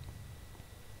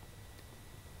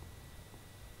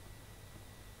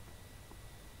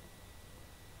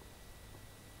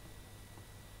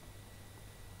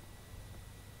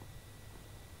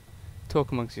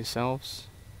 talk amongst yourselves,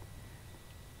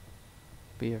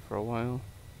 be here for a while.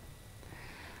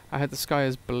 I had the sky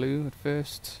as blue at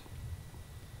first.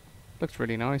 Looked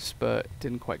really nice, but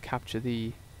didn't quite capture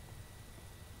the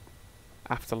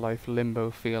afterlife limbo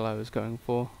feel I was going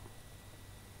for.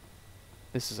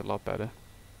 This is a lot better.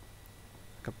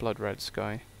 Like a blood red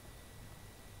sky.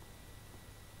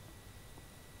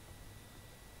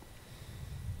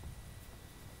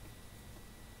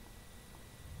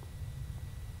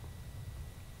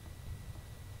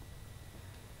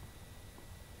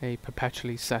 A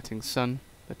perpetually setting sun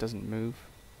that doesn't move.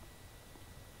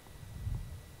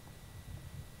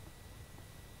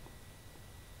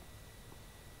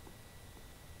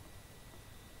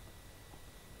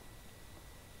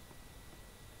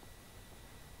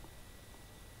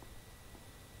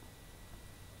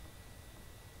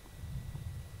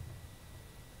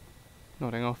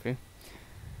 Nodding off here.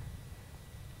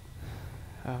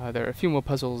 There are a few more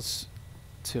puzzles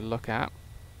to look at,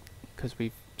 because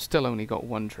we've still only got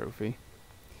one trophy,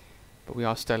 but we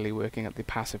are steadily working at the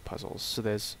passive puzzles. So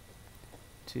there's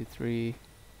 2, 3,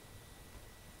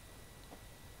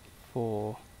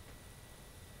 4,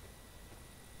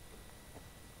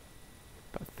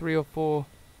 about 3 or 4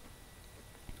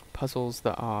 puzzles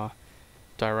that are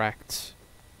direct.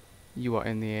 You are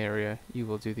in the area, you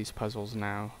will do these puzzles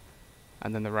now,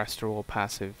 and then the rest are all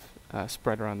passive,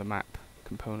 spread around the map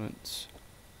components.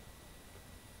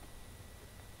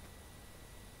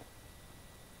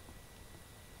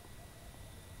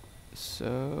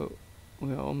 So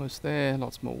we're almost there,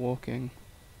 lots more walking.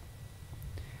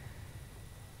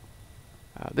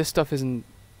 This stuff isn't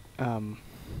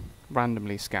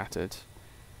randomly scattered.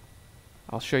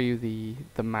 I'll show you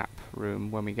the map room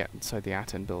when we get inside the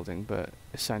Aten building, but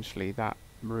essentially that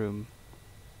room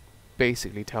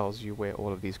basically tells you where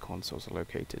all of these consoles are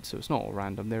located, so it's not all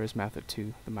random. There is method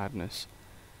to the madness.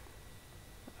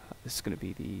 This is going to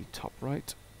be the top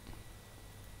right.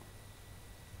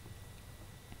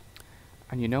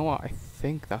 And you know what? I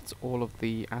think that's all of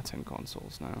the Aten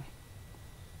consoles now.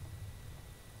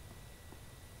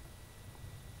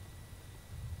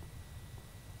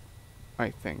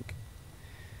 I think.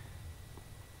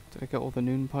 Did I get all the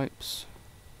noon pipes?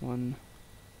 One.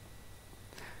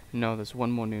 No, there's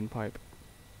one more noon pipe.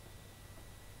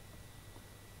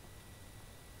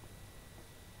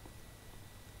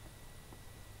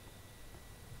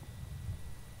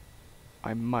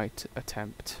 I might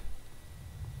attempt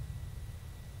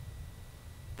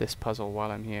this puzzle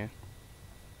while I'm here.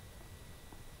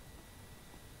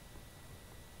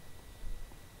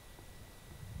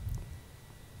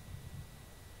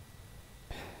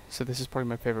 So this is probably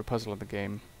my favorite puzzle in the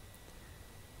game.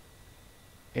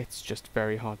 It's just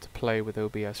very hard to play with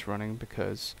OBS running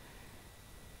because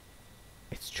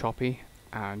it's choppy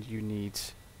and you need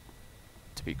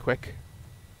to be quick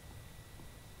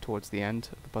towards the end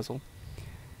of the puzzle.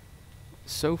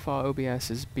 So far OBS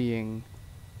is being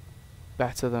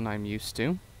better than I'm used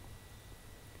to,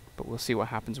 but we'll see what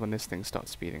happens when this thing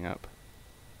starts speeding up.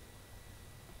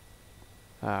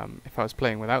 If I was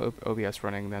playing without OBS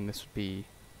running, then this would be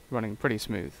running pretty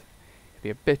smooth. It'd be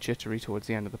a bit jittery towards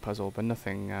the end of the puzzle, but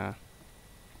nothing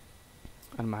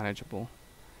unmanageable.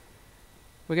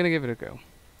 We're gonna give it a go.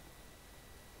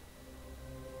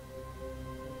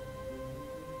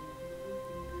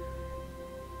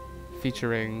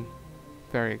 Featuring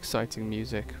very exciting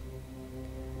music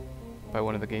by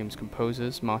one of the game's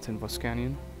composers, Martin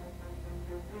Voskanian.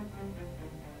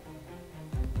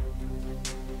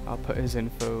 I'll put his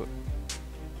info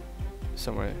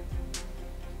somewhere,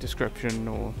 description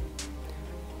or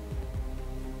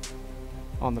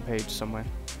on the page somewhere.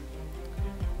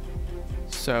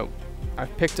 So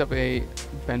I've picked up a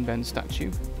Ben Ben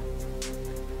statue,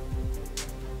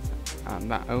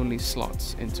 and that only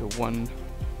slots into one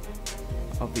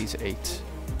of these 8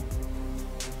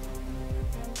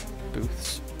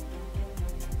 booths.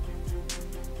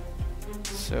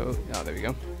 So, oh, there we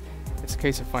go. It's a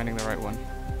case of finding the right one.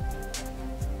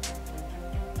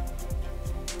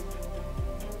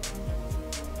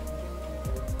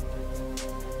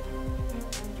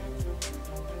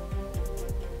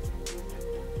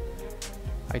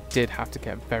 I did have to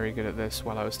get very good at this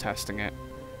while I was testing it.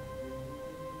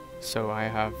 So I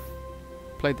have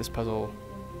played this puzzle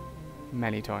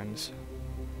many times.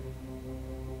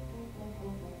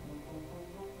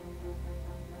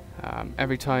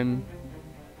 Every time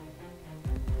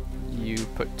you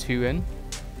put 2 in,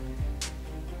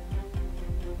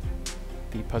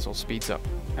 the puzzle speeds up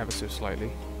ever so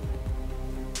slightly.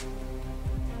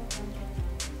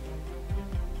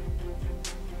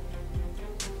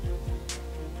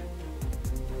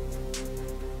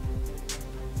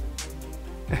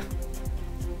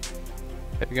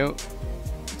 There we go.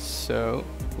 So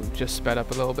we've just sped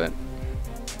up a little bit.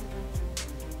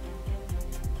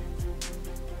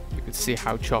 You can see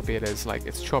how choppy it is. Like,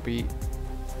 it's choppy.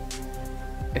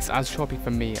 It's as choppy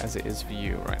for me as it is for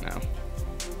you right now.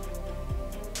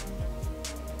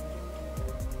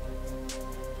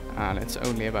 And it's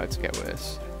only about to get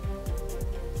worse.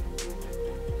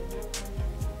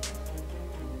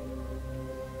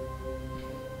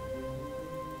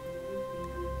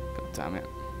 God damn it.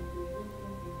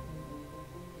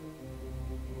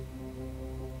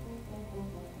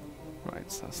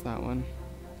 So that's that one.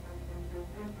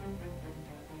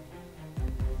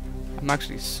 I'm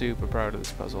actually super proud of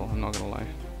this puzzle, I'm not gonna lie.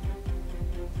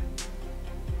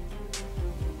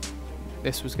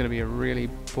 This was gonna be a really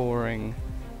boring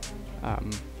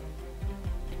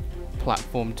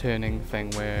platform turning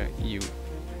thing where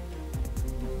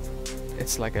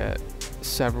it's like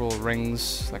several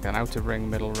rings, like an outer ring,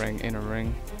 middle ring, inner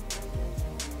ring,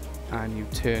 and you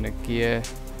turn a gear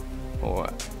or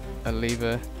a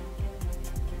lever,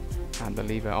 and the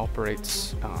lever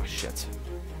operates, oh shit,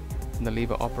 and the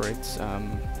lever operates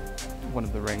one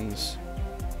of the rings,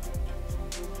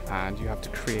 and you have to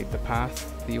create the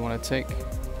path that you want to take.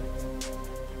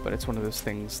 But it's one of those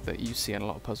things that you see in a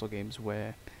lot of puzzle games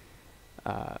where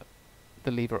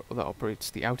the lever that operates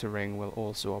the outer ring will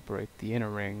also operate the inner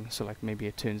ring. So like maybe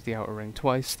it turns the outer ring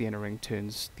twice, the inner ring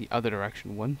turns the other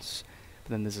direction once,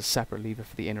 but then there's a separate lever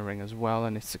for the inner ring as well,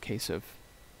 and it's a case of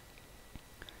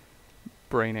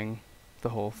braining the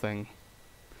whole thing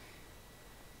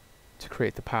to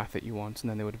create the path that you want, and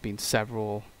then there would have been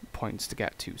several points to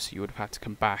get to, so you would have had to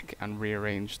come back and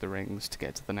rearrange the rings to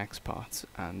get to the next part,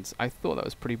 and I thought that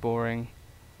was pretty boring.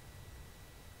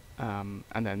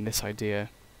 And then this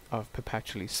idea of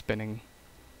perpetually spinning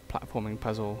platforming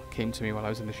puzzle came to me while I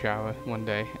was in the shower one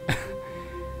day.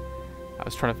 I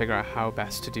was trying to figure out how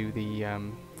best to do the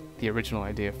original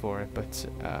idea for it, but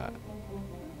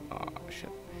oh shit,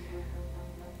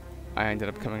 I ended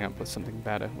up coming up with something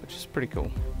better, which is pretty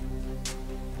cool.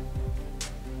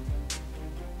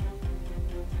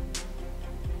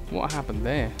 What happened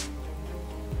there?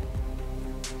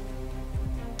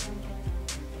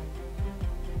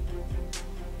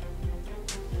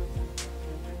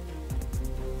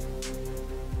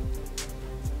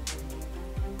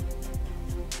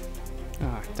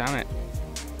 Ah, damn it.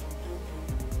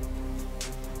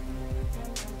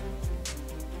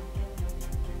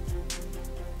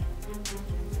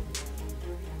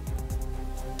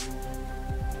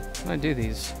 How do I do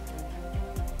these?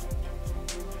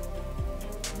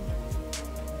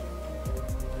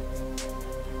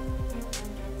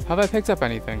 Have I picked up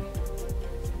anything?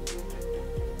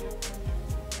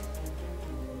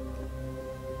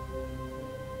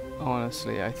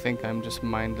 Honestly, I think I'm just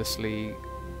mindlessly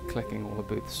clicking all the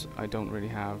booths. I don't really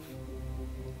have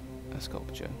a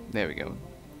sculpture. There we go.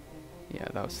 Yeah,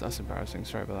 that's embarrassing.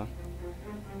 Sorry about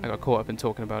that. I got caught up in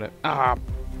talking about it. Ah,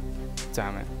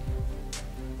 damn it.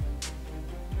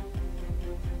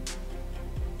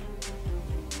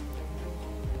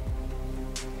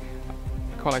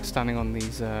 I quite like standing on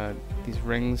these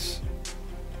rings,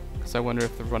 because I wonder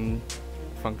if the run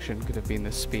function could have been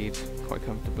this speed quite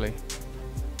comfortably.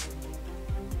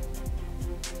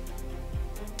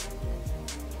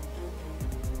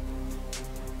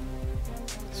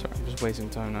 Sorry, I'm just wasting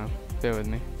time now. Bear with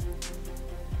me.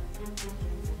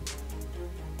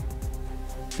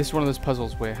 This is one of those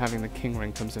puzzles where having the king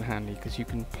ring comes in handy, because you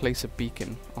can place a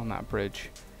beacon on that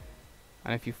bridge,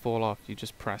 and if you fall off, you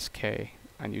just press K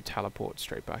and you teleport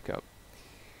straight back up.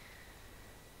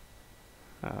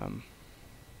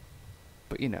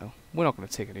 But you know, we're not going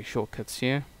to take any shortcuts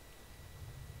here,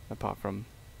 apart from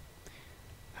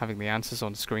having the answers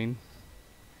on screen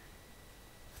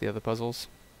for the other puzzles.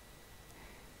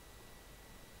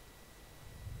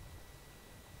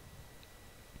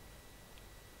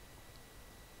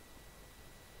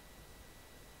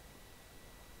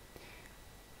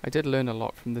 I did learn a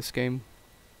lot from this game.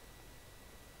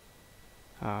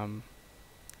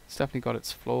 It's definitely got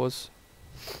its flaws.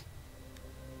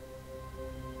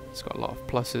 It's got a lot of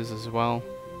pluses as well.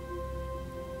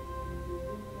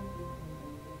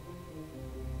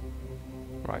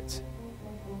 Right.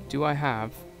 Do I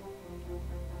have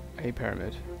a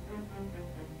pyramid?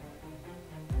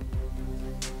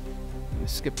 I'm gonna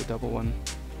skip the double one.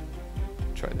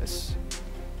 Try this.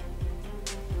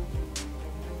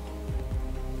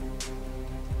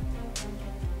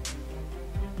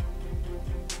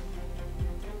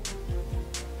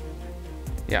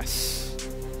 Yes.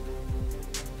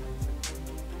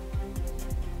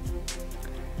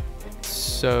 It's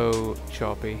so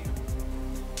choppy,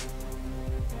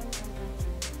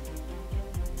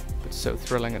 but so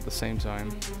thrilling at the same time.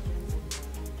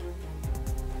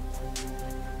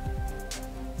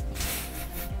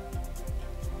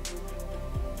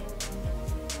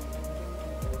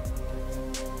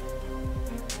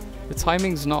 The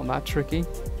timing's not that tricky.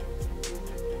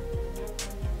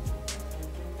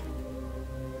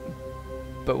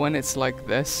 But when it's like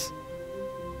this,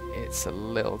 it's a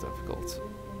little difficult.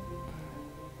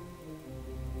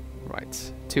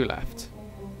 Right, 2 left.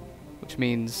 Which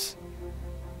means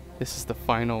this is the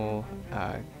final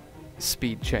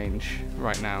speed change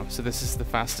right now. So this is the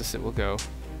fastest it will go.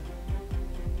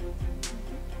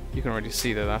 You can already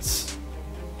see that that's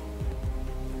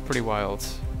pretty wild.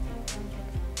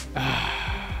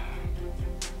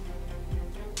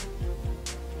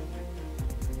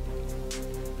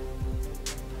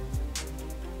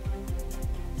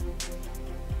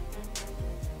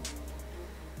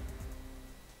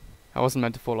 I wasn't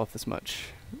meant to fall off this much.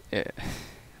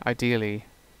 Ideally,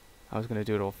 I was going to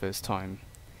do it all first time.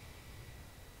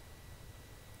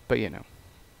 But you know,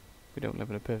 we don't live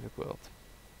in a perfect world.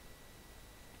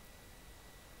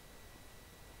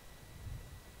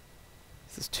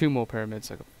 So there's 2 more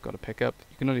pyramids I've got to pick up.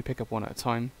 You can only pick up one at a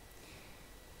time.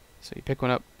 So you pick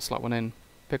one up, slot one in,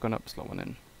 pick one up, slot one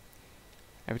in.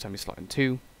 Every time you slot in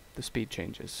 2, the speed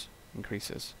changes,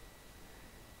 increases.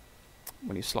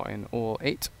 When you slot in all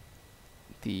 8,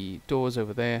 the doors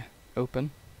over there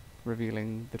open,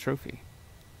 revealing the trophy.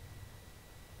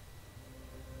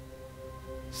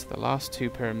 So the last 2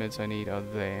 pyramids I need are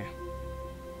there.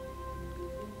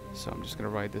 So I'm just going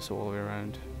to ride this all the way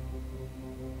around.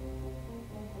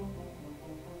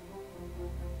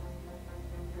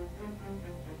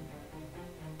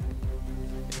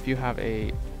 If you have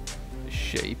a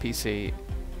shitty PC,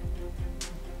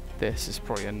 this is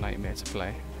probably a nightmare to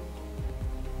play.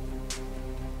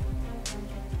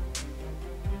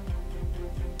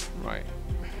 Right.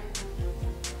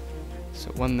 So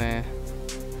 1 there,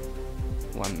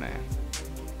 1 there.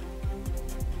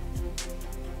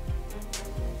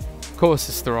 Of course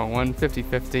it's the wrong one,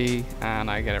 50-50,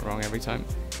 and I get it wrong every time.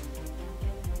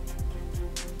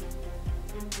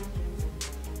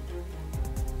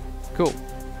 Cool.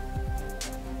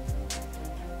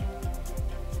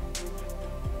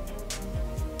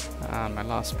 And my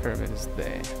last pyramid is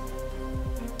there.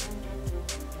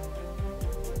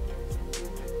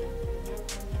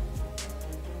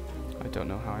 I don't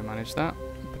know how I managed that,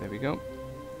 but there we go.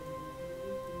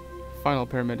 Final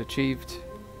pyramid achieved.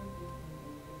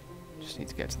 Just need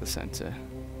to get to the center.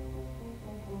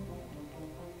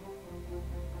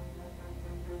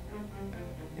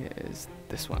 It is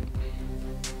this one.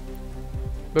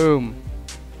 Boom.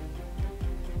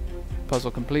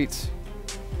 Puzzle complete.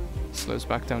 Slows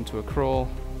back down to a crawl.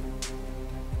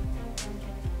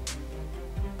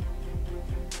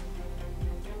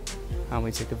 And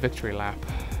we take a victory lap.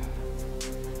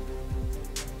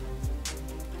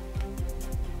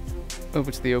 Over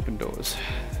to the open doors.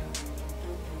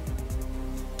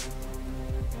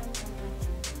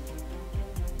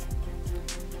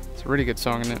 It's a really good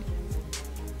song, isn't it?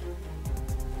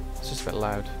 It's just a bit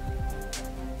loud.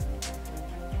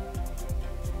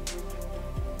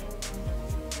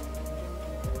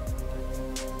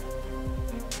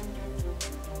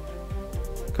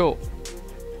 Cool.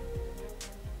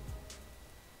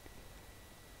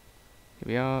 Here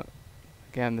we are.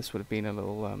 Again, this would have been a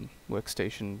little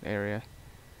workstation area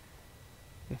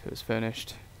if it was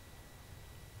furnished.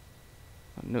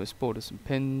 Notice board has some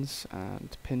pins,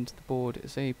 and pinned to the board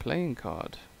is a playing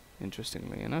card,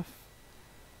 interestingly enough.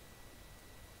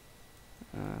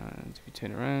 And if you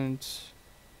turn around,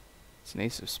 it's an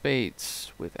ace of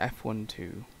spades with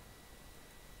F12.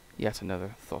 Yet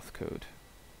another Thoth code.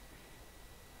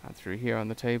 And through here on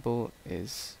the table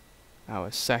is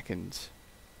our second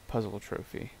puzzle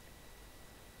trophy.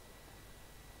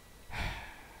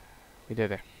 We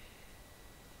did it.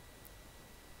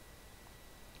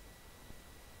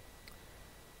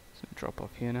 So drop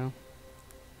off here now.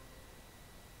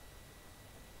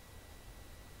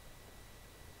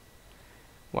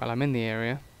 While I'm in the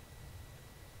area,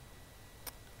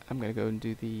 I'm going to go and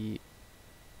do the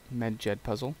Medjed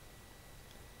puzzle.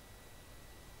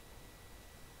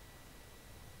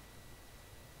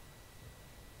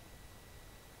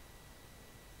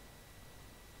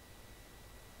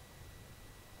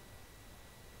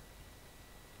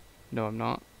 No, I'm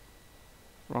not.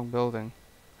 Wrong building.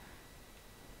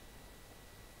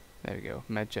 There we go.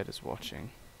 Medjed is watching.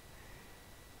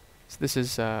 So this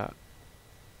is an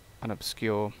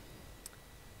obscure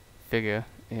figure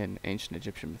in ancient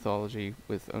Egyptian mythology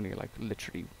with only like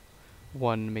literally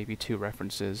 1, maybe 2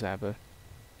 references ever.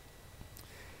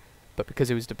 But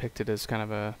because it was depicted as kind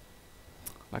of a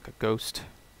like a ghost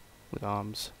with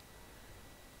arms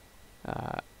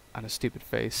and a stupid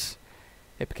face,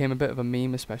 it became a bit of a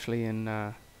meme, especially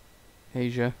in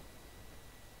Asia.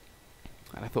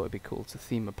 And I thought it'd be cool to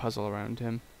theme a puzzle around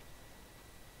him.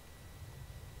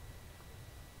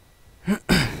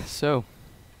 So,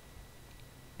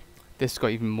 this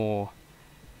got even more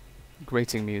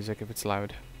grating music if it's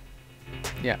loud.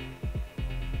 Yeah.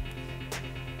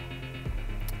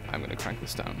 I'm gonna crank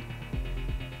this down.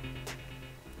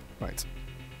 Right.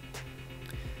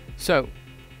 So,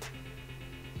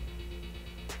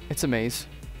 it's a maze.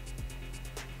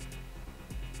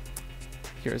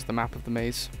 Here is the map of the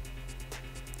maze.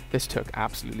 This took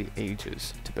absolutely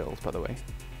ages to build, by the way.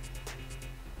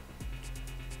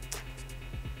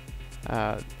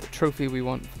 The trophy we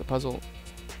want for the puzzle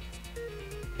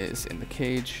is in the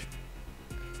cage,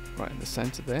 right in the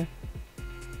center there.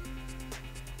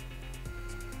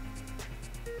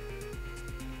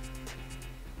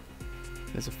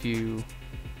 There's a few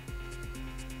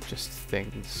just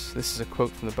things. This is a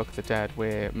quote from the Book of the Dead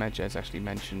where Medjez actually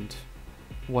mentioned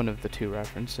one of the two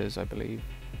references, I believe.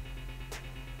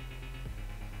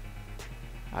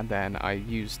 And then I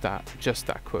used that, just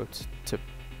that quote, to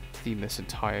theme this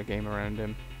entire game around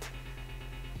him.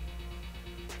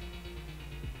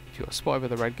 If you are spotted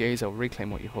with a red gaze, I will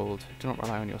reclaim what you hold. Do not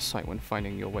rely on your sight when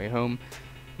finding your way home.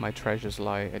 My treasures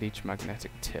lie at each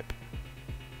magnetic tip.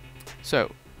 So,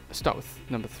 let's start with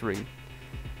number 3.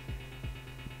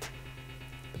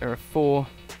 There are 4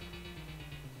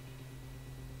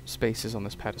 spaces on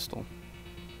this pedestal.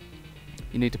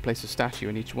 You need to place a statue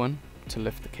in each one to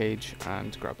lift the cage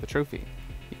and grab the trophy.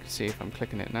 You can see if I'm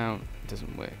clicking it now, it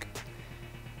doesn't work.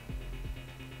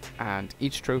 And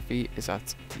each trophy is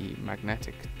at the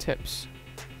magnetic tips.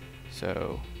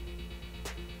 So,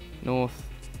 north,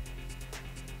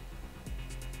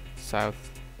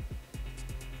 south,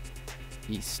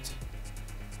 east,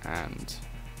 and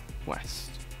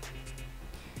west.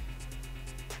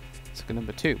 So,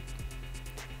 number 2.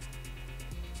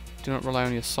 Do not rely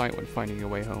on your sight when finding your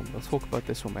way home. We'll talk about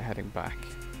this when we're heading back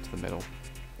to the middle.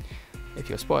 If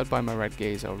you're spotted by my red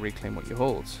gaze, I'll reclaim what you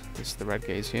hold. This is the red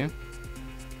gaze here.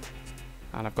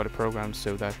 And I've got it programmed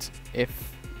so that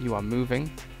if you are moving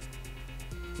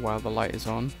while the light is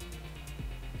on,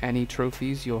 any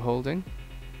trophies you're holding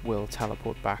will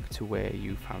teleport back to where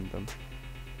you found them.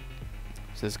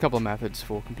 So there's a couple of methods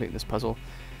for completing this puzzle.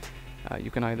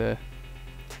 You can either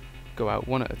go out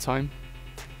one at a time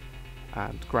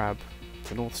and grab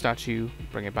the north statue,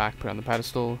 bring it back, put it on the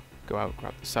pedestal, go out,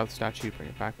 grab the south statue, bring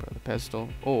it back, put it on the pedestal,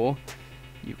 or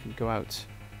you can go out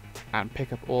and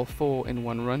pick up all 4 in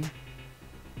one run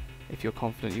if you're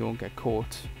confident you won't get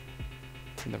caught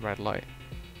in the red light.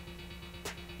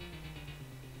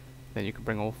 Then you can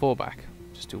bring all 4 back.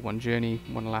 Just do one journey,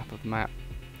 one lap of the map.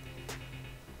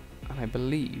 And I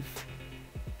believe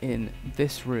in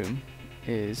this room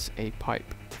is a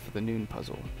pipe for the noon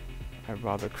puzzle. I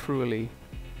rather cruelly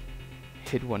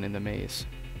hid one in the maze.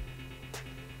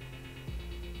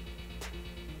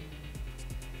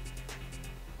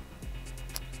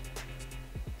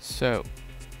 So,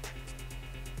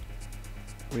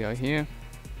 we are here.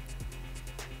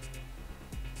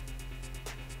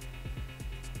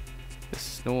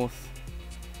 This is north.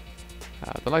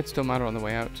 The lights don't matter on the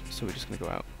way out, so we're just going to go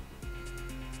out.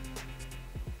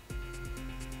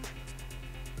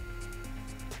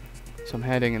 So I'm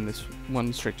heading in this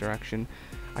one straight direction.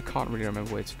 I can't really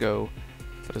remember where to go,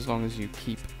 but as long as you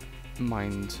keep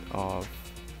mind of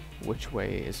which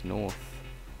way is north,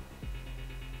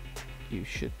 you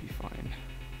should be fine.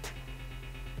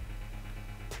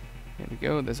 Here we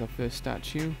go, there's our first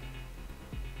statue.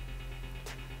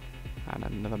 And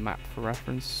another map for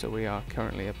reference, so we are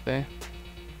currently up there.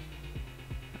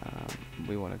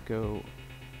 We want to go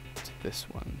to this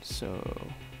one, so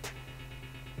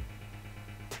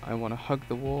I want to hug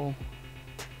the wall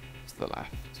to the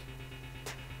left.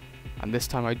 And this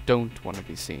time I don't want to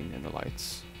be seen in the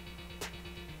lights.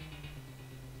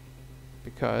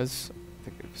 Because, I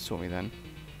think it saw me then.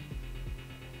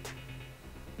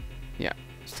 Yeah,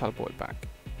 just teleport back.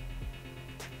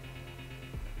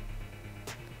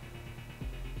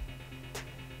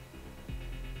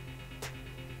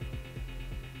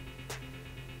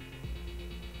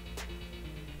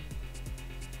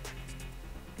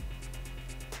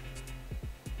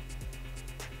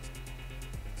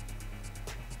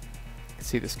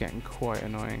 See this getting quite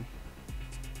annoying.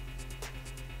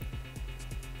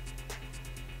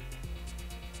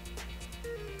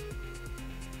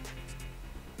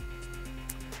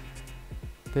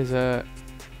 There's a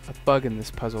bug in this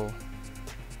puzzle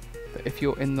that if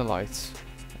you're in the light,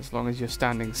 as long as you're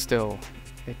standing still,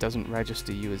 it doesn't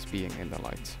register you as being in the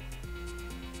light.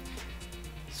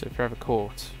 So if you're ever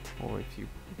caught, or if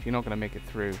you're not going to make it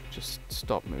through, just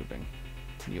stop moving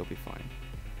and you'll be fine.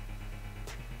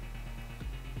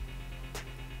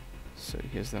 So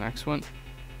here's the next one.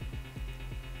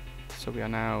 So we are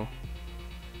now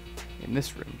in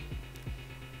this room.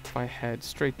 If I head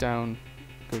straight down,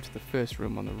 go to the first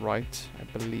room on the right, I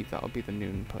believe that'll be the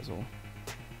noon puzzle.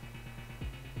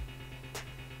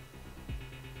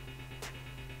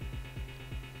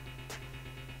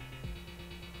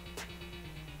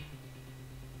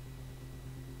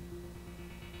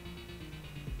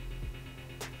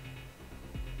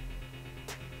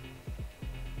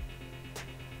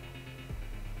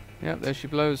 Yep, there she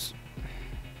blows.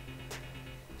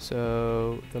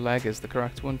 So the leg is the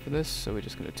correct one for this, so we're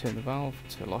just going to turn the valve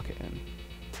to lock it in.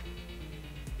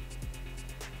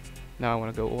 Now I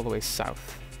want to go all the way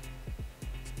south.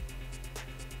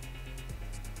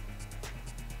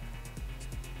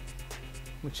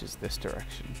 Which is this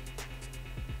direction.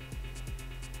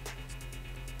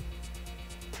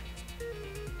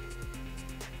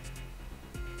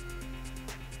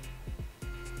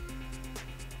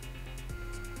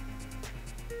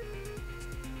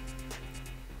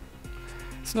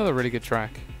 It's another really good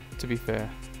track, to be fair.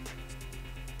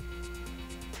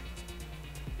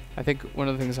 I think one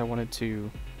of the things I wanted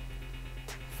to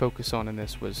focus on in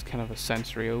this was kind of a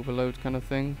sensory overload kind of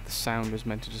thing. The sound was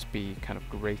meant to just be kind of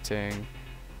grating,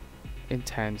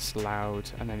 intense, loud,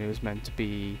 and then it was meant to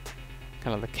be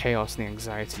kind of the chaos and the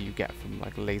anxiety you get from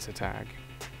like laser tag,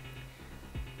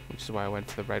 which is why I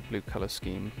went for the red-blue color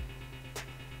scheme.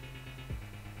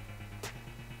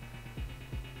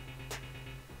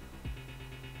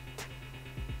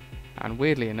 And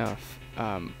weirdly enough,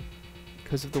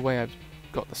 because of the way I've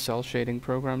got the cell shading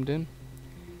programmed in,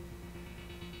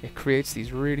 it creates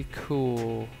these really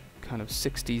cool kind of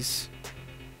 60s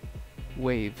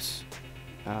waves.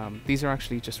 These are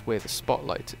actually just where the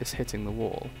spotlight is hitting the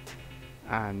wall,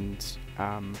 and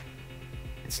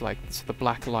it's like, so the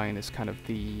black line is kind of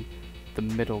the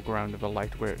middle ground of the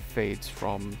light, where it fades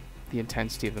from the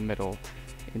intensity of the middle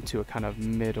into a kind of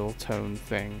middle tone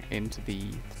thing into the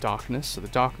darkness. So the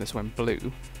darkness went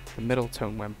blue, the middle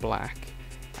tone went black,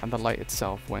 and the light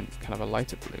itself went kind of a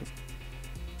lighter blue.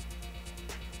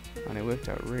 And it worked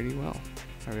out really well.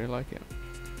 I really like it.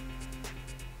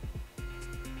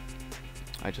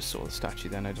 I just saw the statue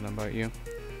then, I don't know about you.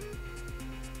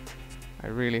 I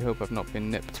really hope I've not been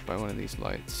nipped by one of these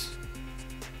lights.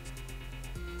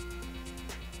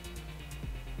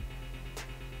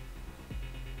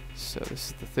 So this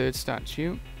is the third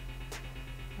statue,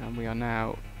 and we are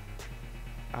now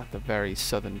at the very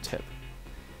southern tip.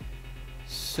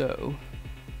 So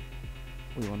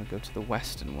we want to go to the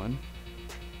western one,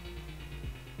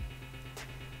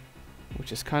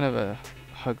 which is kind of a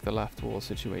hug the left wall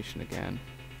situation again.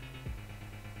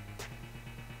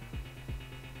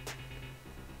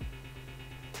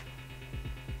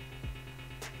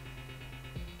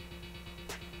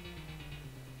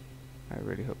 I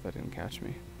really hope that didn't catch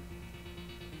me.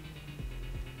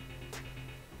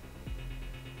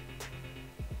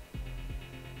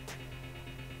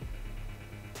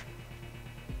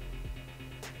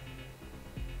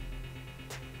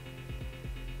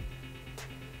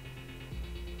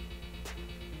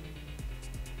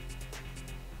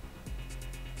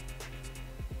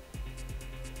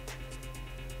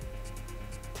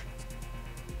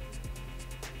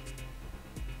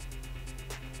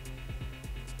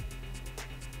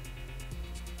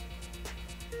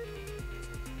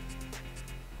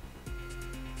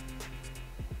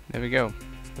 There we go.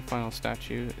 The final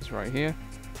statue is right here.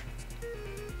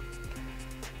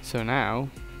 So now,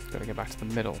 gotta get back to the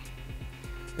middle.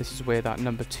 This is where that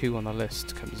number 2 on the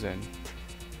list comes in.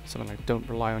 Something like, don't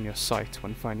rely on your sight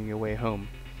when finding your way home.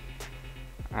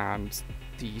 And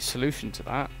the solution to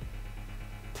that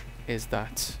is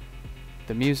that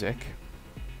the music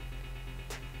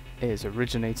is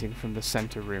originating from the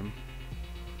center room.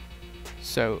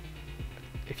 So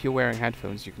if you're wearing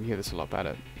headphones, you can hear this a lot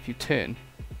better. If you turn,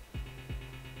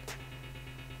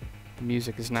 the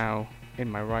music is now in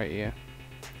my right ear.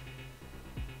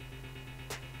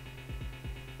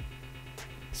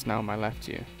 It's now in my left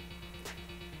ear.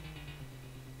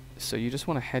 So you just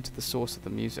want to head to the source of the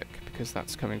music, because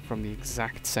that's coming from the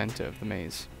exact center of the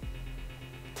maze.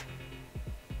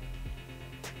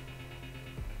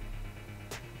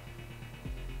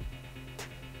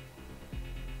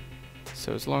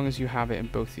 So as long as you have it in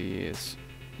both your ears,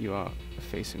 you are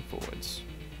facing forwards.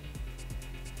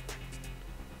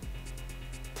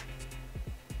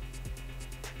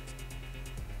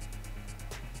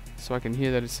 So I can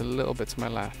hear that it's a little bit to my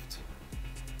left.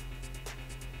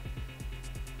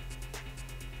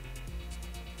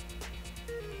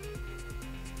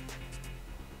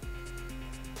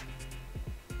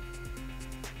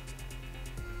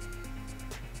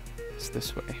 It's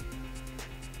this way.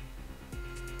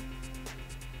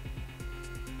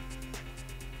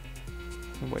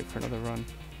 And wait for another run.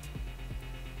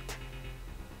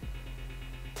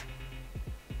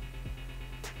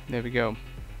 There we go.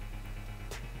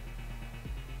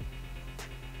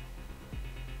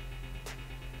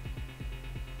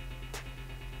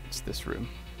 It's this room.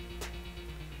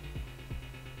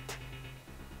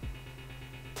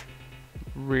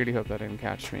 Really hope that didn't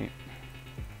catch me.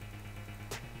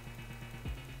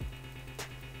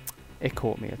 It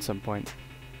caught me at some point.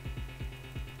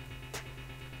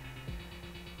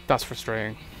 That's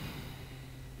frustrating.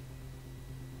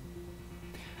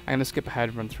 I'm gonna skip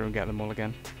ahead, run through and get them all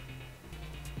again.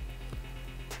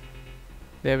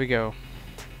 There we go.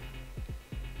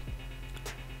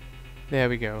 There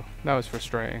we go. That was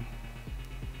frustrating.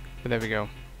 But there we go.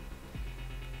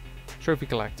 Trophy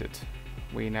collected.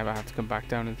 We never have to come back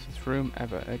down into this room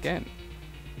ever again.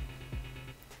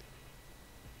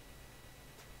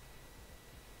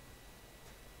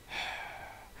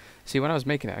 See, when I was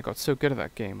making it, I got so good at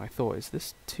that game, I thought, is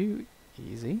this too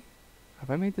easy? Have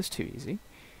I made this too easy?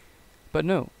 But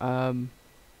no,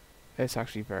 it's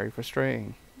actually very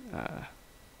frustrating.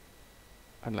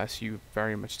 Unless you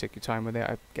very much take your time with it.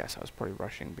 I guess I was probably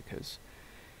rushing because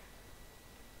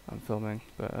I'm filming,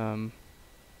 but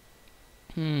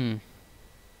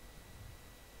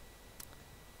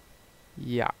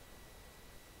yeah.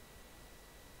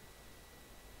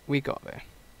 We got there.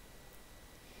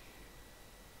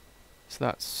 So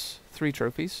that's 3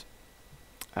 trophies.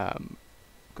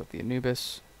 Got the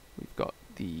Anubis, we've got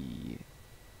the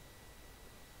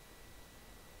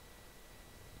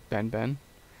Ben,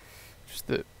 which is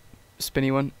the spinny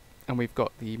one, and we've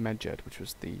got the Medjed, which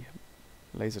was the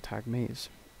laser tag maze.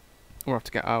 We're off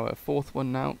to get our 4th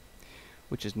one now,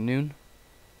 which is Noon,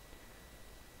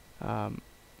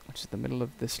 which is the middle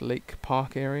of this lake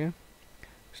park area,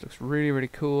 which looks really, really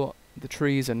cool. The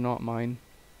trees are not mine.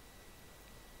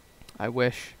 I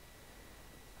wish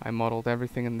I modeled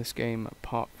everything in this game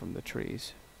apart from the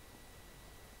trees.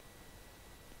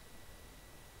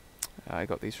 I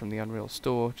got these from the Unreal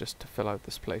store just to fill out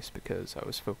this place because I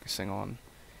was focusing on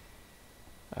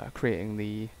creating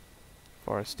the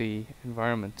foresty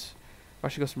environment. I've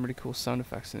actually got some really cool sound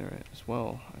effects in it as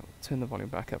well. I'll turn the volume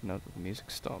back up now that the music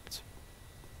stopped.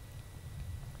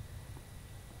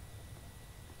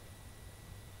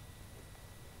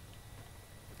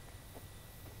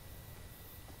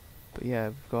 But yeah,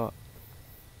 we've got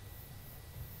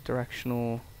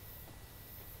directional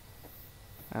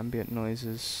ambient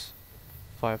noises,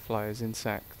 fireflies,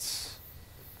 insects,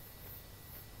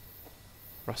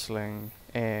 rustling,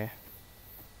 air.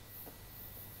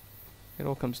 It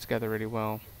all comes together really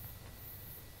well.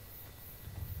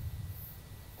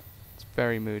 It's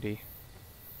very moody.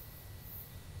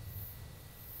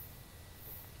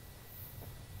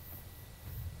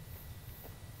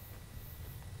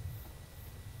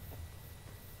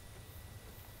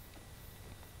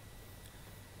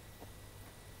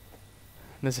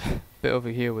 There's a bit over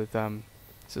here with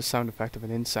it's a sound effect of an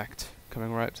insect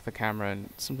coming right up to the camera, and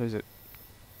sometimes it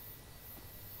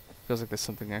feels like there's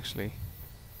something actually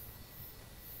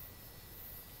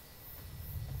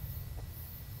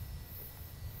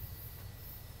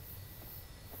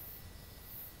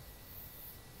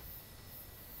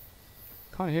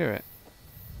can't hear it.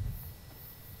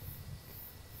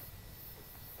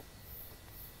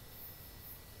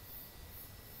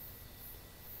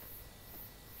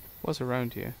 Was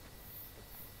around here.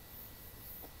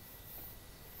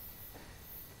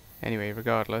 Anyway,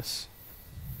 regardless,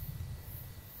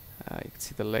 you can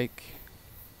see the lake,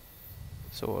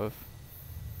 sort of.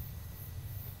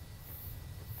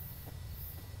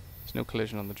 There's no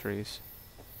collision on the trees.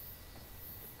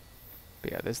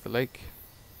 But yeah, there's the lake.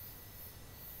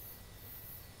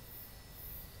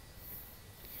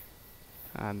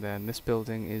 And then this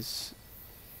building is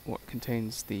what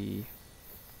contains the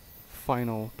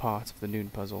final part of the Noon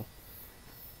puzzle.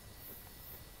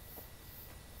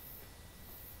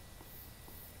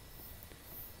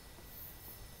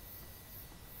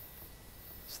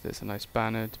 So there's a nice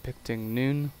banner depicting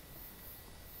Noon,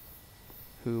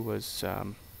 who was,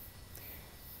 from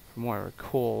what I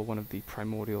recall, one of the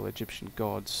primordial Egyptian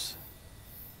gods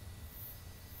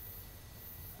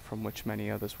from which many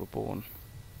others were born.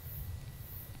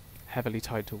 Heavily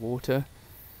tied to water.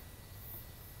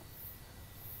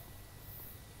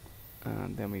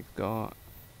 And then we've got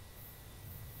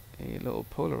a little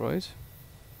Polaroid.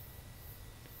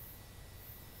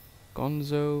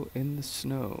 Gonzo in the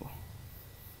snow.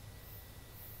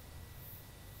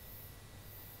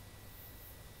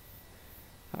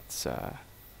 That's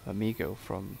Amigo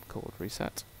from Cold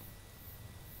Reset.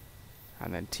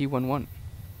 And then T11.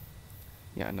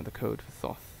 Yeah, another code for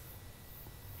Thoth.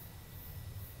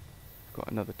 Got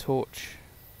another torch,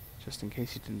 just in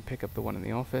case you didn't pick up the one in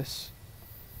the office.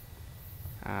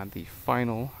 And the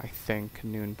final, I think,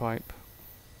 Noon pipe.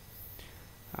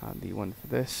 And the one for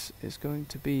this is going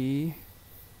to be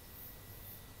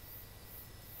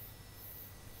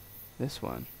this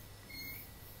one.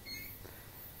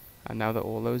 And now that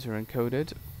all those are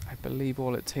encoded, I believe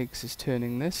all it takes is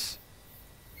turning this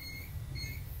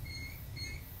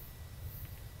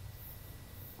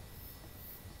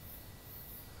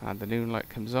And the noon light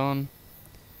comes on.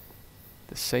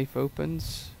 The safe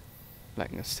opens,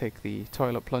 letting us take the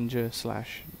toilet plunger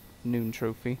slash noon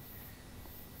trophy.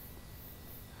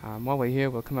 While we're here,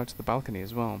 we'll come out to the balcony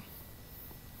as well,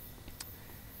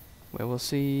 where we'll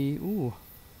see, ooh,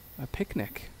 a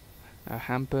picnic, a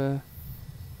hamper,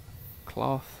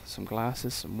 cloth, some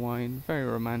glasses, some wine, very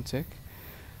romantic.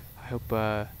 I hope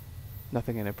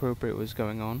nothing inappropriate was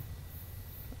going on.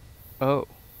 Oh.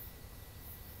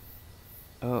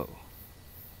 Oh.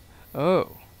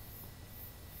 Oh.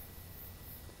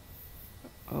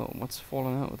 Oh, what's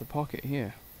fallen out of the pocket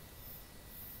here?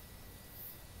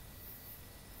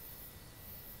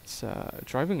 It's a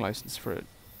driving license for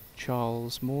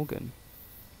Charles Morgan.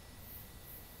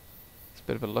 It's a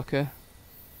bit of a looker.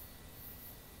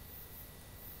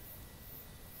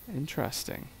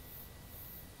 Interesting.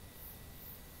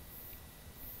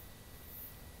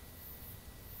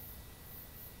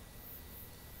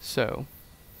 So,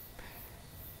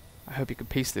 I hope you can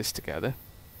piece this together.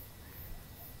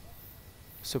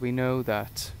 So we know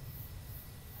that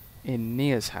in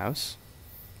Nia's house,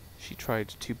 she tried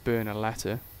to burn a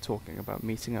letter talking about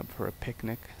meeting up for a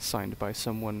picnic signed by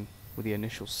someone with the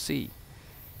initial C,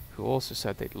 who also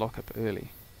said they'd lock up early.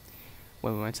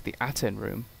 When we went to the Aten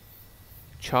room,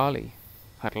 Charlie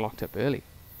had locked up early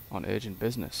on urgent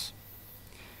business.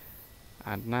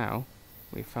 And now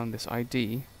we found this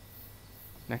ID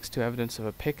next to evidence of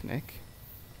a picnic.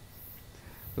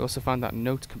 We also found that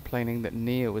note complaining that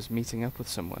Nia was meeting up with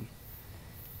someone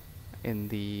in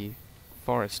the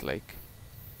forest lake,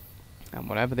 and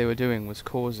whatever they were doing was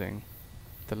causing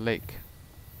the lake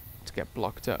to get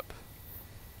blocked up.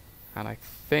 And I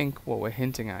think what we're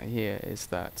hinting at here is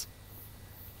that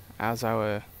as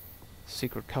our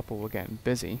secret couple were getting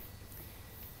busy,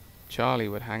 Charlie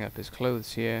would hang up his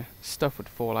clothes here, stuff would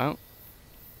fall out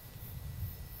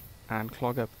and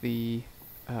clog up the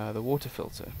water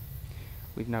filter.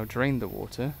 We've now drained the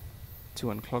water to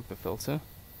unclog the filter,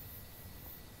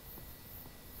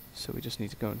 so we just need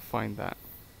to go and find that,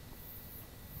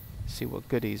 see what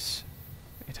goodies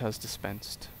it has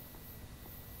dispensed.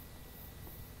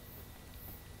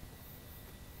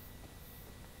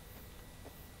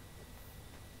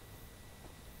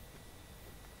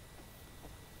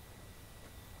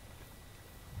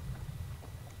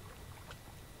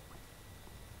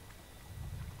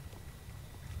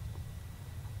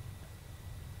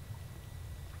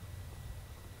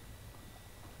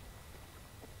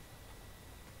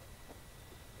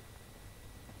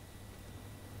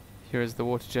 Here is the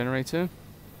water generator.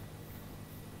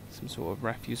 Some sort of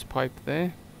refuse pipe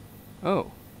there.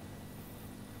 Oh.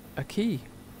 A key.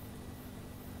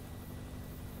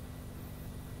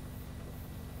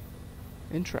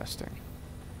 Interesting.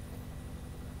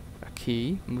 A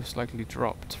key, most likely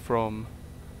dropped from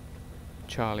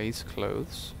Charlie's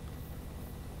clothes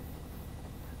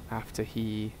after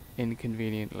he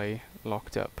inconveniently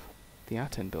locked up the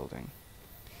Aten building.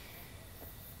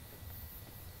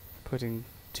 Putting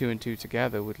two and two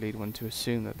together would lead one to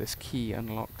assume that this key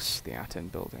unlocks the Aten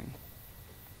building.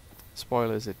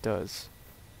 Spoilers, it does.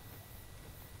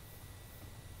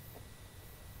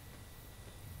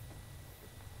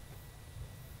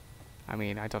 I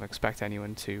mean, I don't expect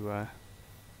anyone to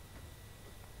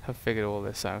have figured all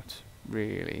this out,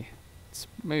 really. It's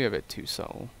maybe a bit too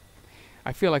subtle.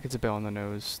 I feel like it's a bit on the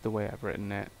nose, the way I've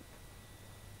written it.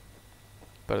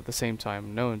 But at the same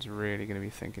time, no one's really going to be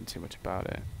thinking too much about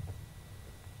it.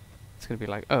 It's going to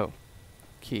be like, oh,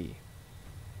 key.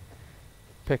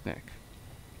 Picnic.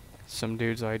 Some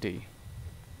dude's ID.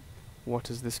 What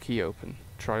does this key open?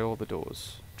 Try all the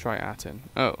doors. Try Aten.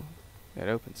 Oh, it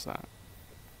opens that.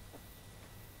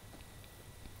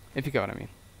 If you get what I mean.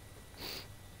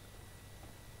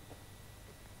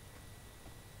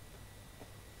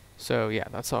 So yeah,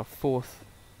 that's our 4th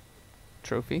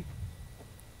trophy.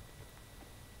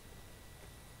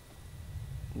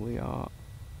 We are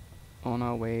on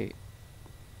our way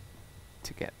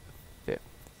to get the 5th.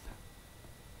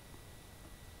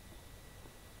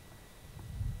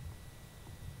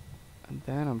 And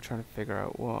then I'm trying to figure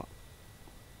out what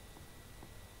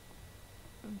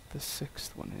the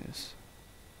 6th one is.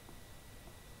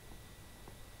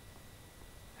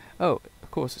 Oh,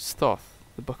 of course, it's Thoth,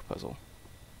 the book puzzle.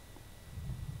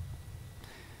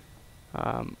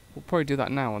 We'll probably do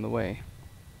that now on the way.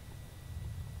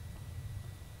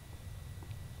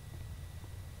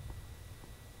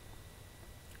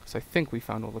 Because I think we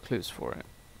found all the clues for it.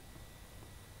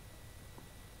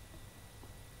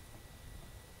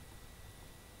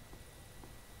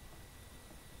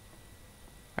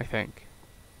 I think.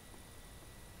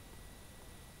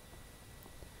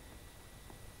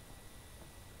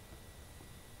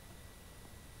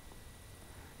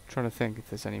 Trying to think if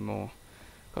there's any more.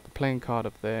 Got the playing card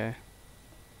up there.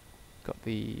 Got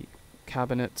the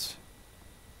cabinet.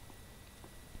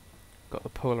 Got the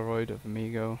Polaroid of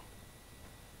Amigo.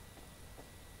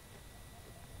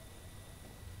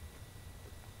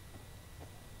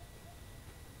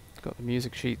 Got the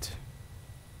music sheet.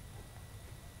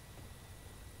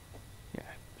 Yeah,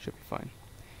 should be fine.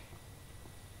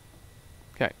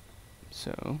 Okay,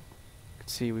 so you can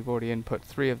see we've already input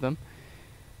 3 of them.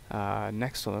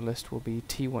 Next on the list will be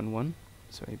T11.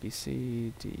 So A, B,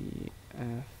 C, D,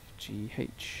 F, G,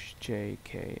 H, J,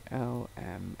 K, L,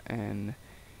 M, N,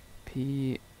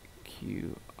 P,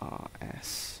 Q, R,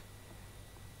 S,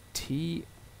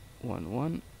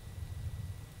 T11,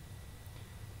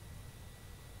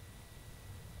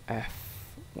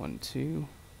 F12,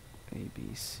 A, B,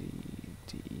 C,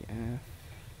 D, E, F,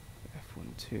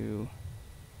 F12,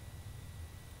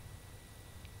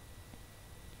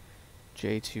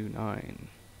 J29,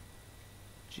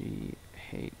 G,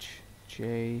 H,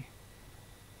 J,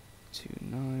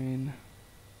 29,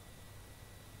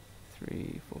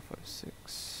 3, 4, 5, 6,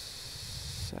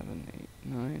 7, 8,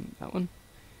 9, that one.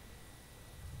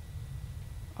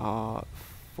 R,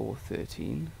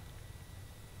 413,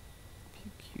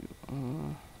 P, Q,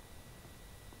 R,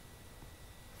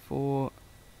 4,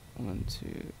 1,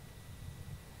 2,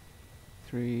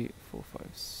 3, 4, 5,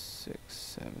 6,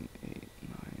 7, 8,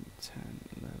 9, 10,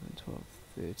 11, 12,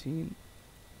 13.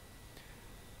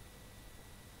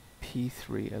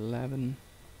 P3, 11.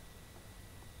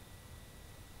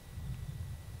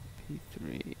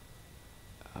 P3,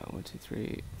 1, 2,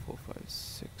 3, 4, 5,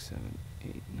 6, 7,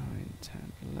 8, 9,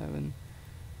 10, 11.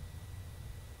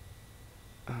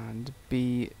 And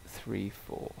B3,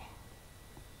 4.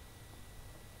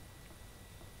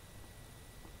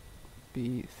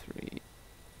 B3,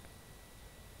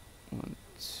 1,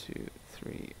 2,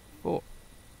 3, 4.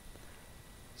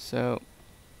 So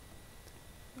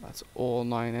that's all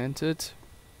 9 entered.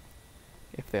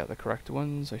 If they are the correct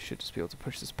ones, I should just be able to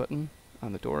push this button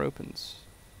and the door opens.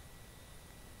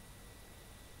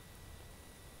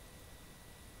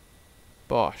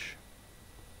 Bosh.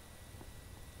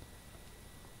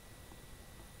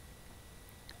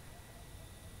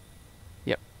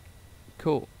 Yep.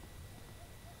 Cool.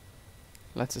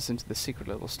 Lets us into the secret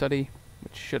little study,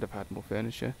 which should have had more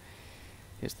furniture.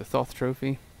 Here's the Thoth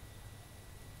trophy.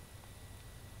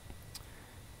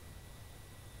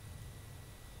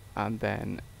 And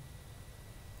then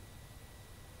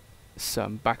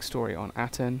some backstory on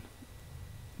Aten,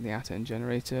 the Aten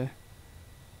generator.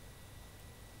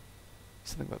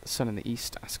 Something about the sun in the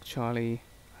east, ask Charlie,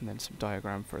 and then some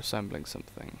diagram for assembling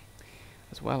something.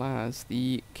 As well as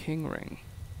the king ring,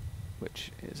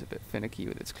 which is a bit finicky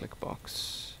with its click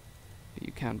box, but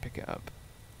you can pick it up.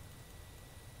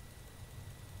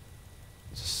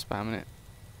 Just spamming it.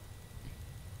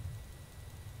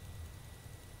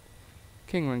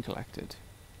 King ring collected.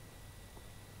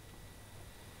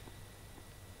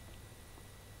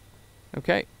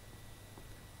 Okay.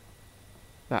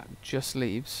 That just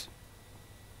leaves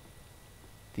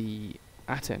the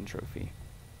Aten trophy,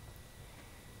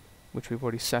 which we've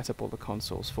already set up all the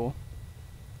consoles for.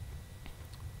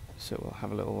 So we'll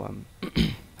have a little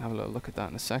have a little look at that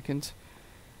in a second.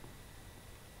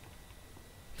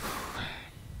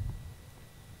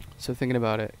 So thinking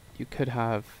about it,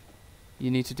 you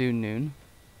need to do noon.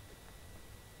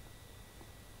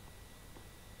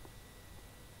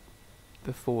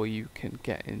 Before you can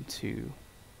get into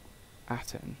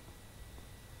Aten.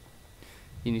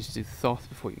 You need to do Thoth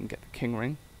before you can get the king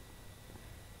ring.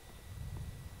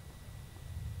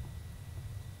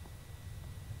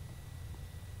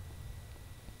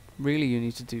 Really, you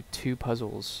need to do 2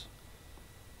 puzzles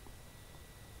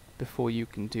before you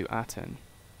can do Aten.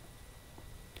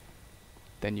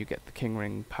 Then you get the king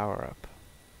ring power up,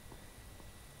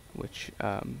 which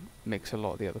makes a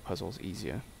lot of the other puzzles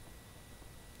easier.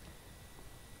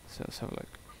 So let's have a look.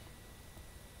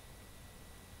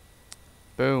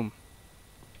 Boom.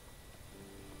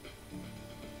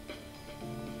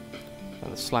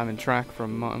 Another slamming track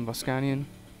from Martin Voskanian.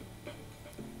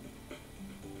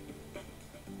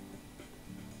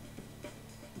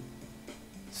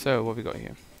 So what have we got here?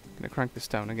 I'm going to crank this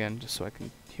down again just so I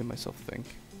can hear myself think.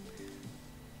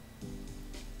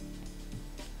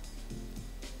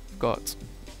 We've got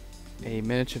a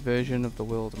miniature version of the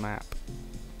world map.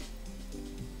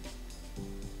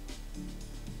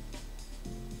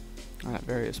 And at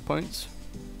various points,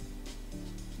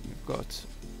 we've got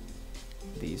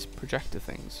these projector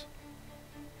things.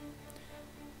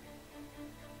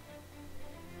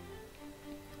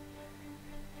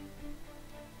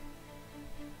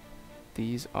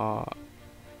 These are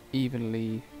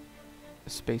evenly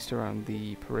spaced around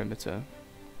the perimeter,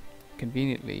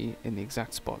 conveniently in the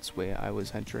exact spots where I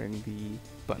was entering the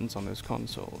buttons on those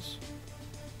consoles.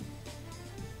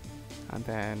 And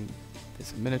then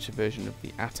there's a miniature version of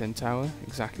the Aten tower,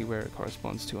 exactly where it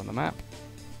corresponds to on the map.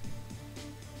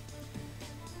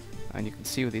 And you can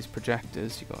see with these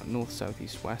projectors, you've got north, south,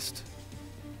 east, west.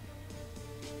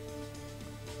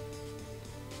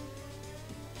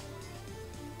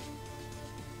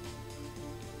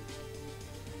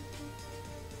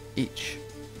 Each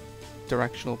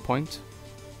directional point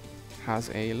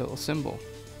has a little symbol,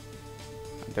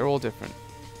 and they're all different.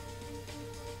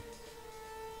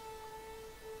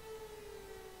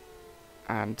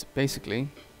 And basically,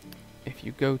 if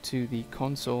you go to the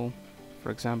console,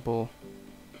 for example,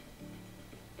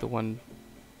 the one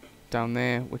down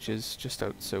there, which is just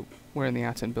out, so we're in the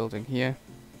Aten building here.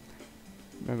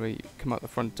 Remember, you come out the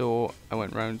front door, I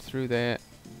went round through there,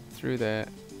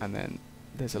 and then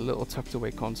there's a little tucked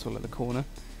away console in the corner.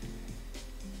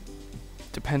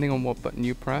 Depending on what button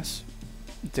you press,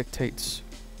 dictates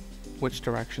which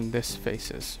direction this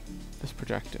faces, this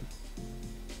projector.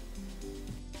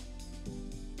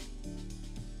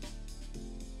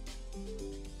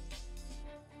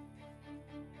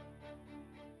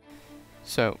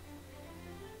 So,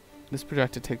 this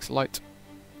projector takes light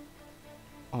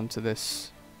onto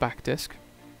this back disc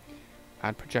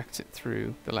and projects it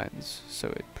through the lens. So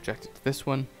it projected to this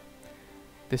one.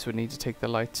 This would need to take the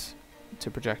light to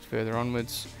project further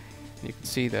onwards. And you can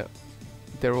see that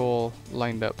they're all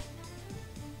lined up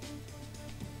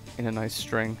in a nice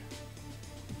string.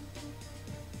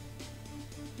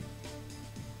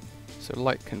 So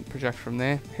light can project from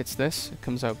there, hits this, it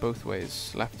comes out both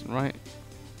ways, left and right.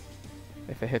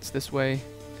 If it hits this way,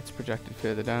 it's projected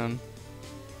further down,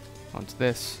 onto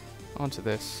this, onto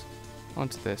this,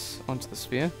 onto this, onto the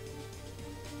sphere.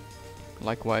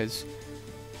 Likewise,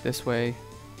 this way,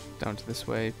 down to this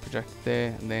way, projected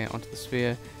there and there onto the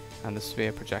sphere, and the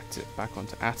sphere projects it back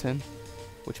onto Aten,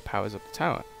 which powers up the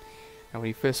tower. And when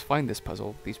you first find this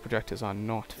puzzle, these projectors are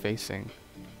not facing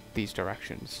these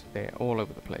directions. They're all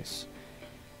over the place.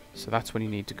 So that's when you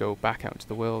need to go back out into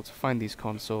the world, find these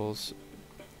consoles,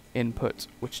 input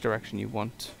which direction you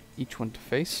want each one to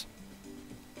face.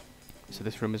 So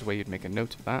this room is where you'd make a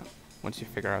note of that once you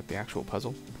figure out the actual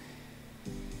puzzle.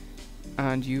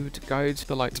 And you'd guide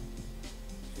the light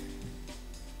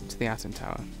to the Aten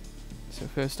tower. So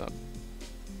first up,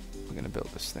 we're going to build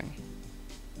this thing.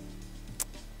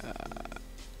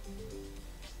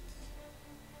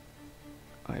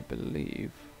 I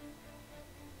believe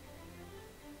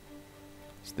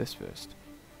it's this first.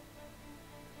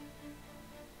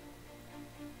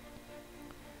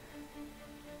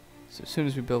 So as soon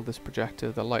as we build this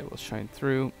projector, the light will shine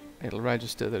through, it'll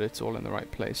register that it's all in the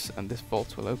right place, and this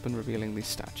vault will open, revealing the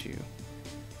statue.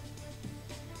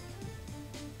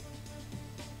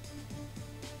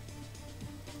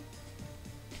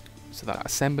 So that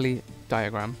assembly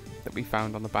diagram that we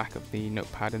found on the back of the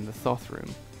notepad in the Thoth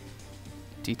room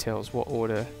details what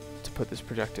order to put this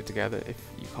projector together if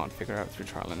you can't figure out through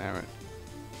trial and error.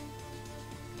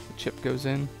 The chip goes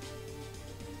in.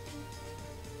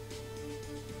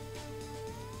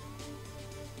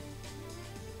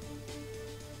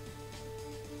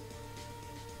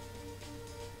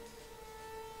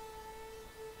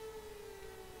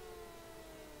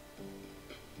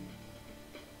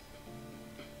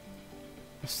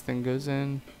 This thing goes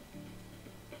in.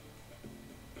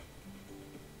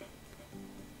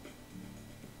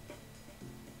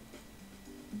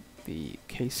 The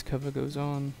case cover goes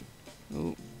on.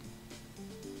 Ooh.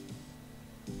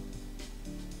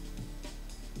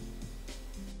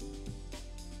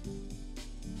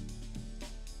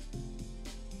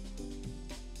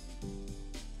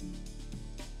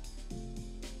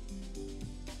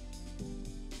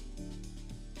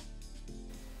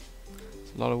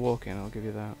 It's a lot of walking, I'll give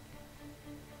you that.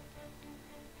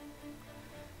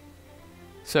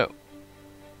 So,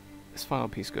 this final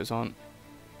piece goes on.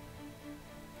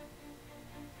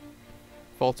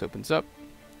 Vault opens up.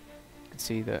 You can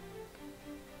see that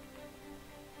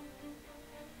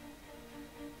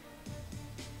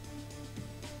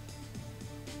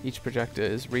each projector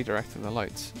is redirecting the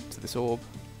lights to this orb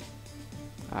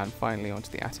and finally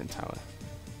onto the Aten tower,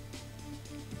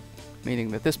 meaning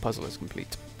that this puzzle is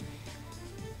complete.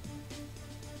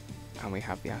 And we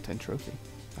have the Aten trophy.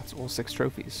 That's all 6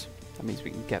 trophies. That means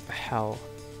we can get the hell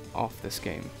off this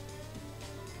game.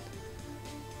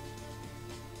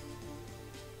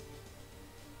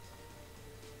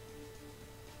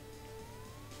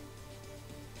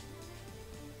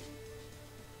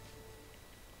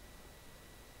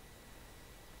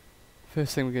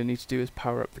 First thing we're going to need to do is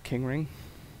power up the king ring.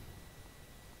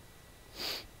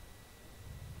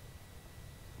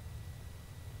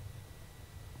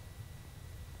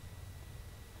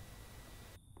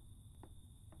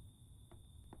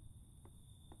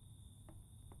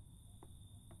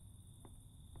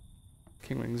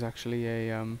 King ring's actually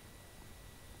a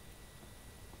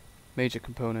major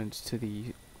component to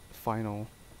the final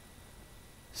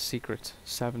secret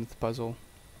 7th puzzle,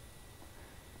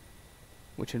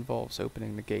 which involves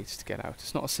opening the gates to get out.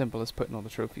 It's not as simple as putting all the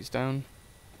trophies down.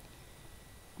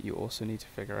 You also need to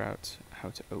figure out how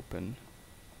to open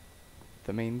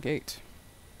the main gate.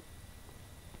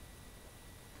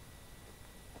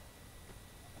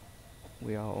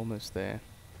 We are almost there.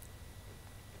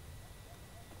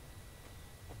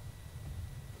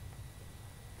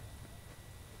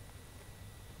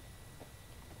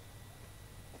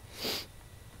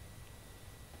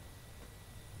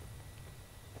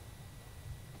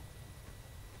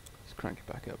 Let's crank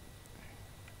it back up.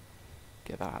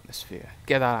 Get that atmosphere.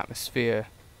 Get that atmosphere.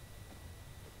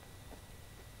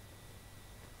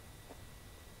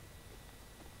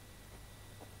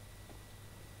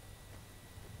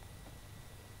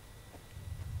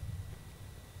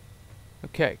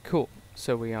 Okay, cool.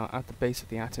 So we are at the base of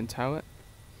the Aten Tower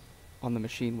on the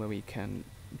machine where we can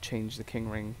change the King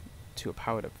Ring to a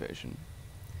powered up version.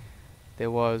 There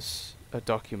was a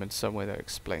document somewhere that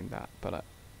explained that, but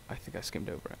I think I skimmed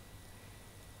over it.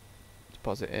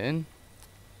 Deposit it in.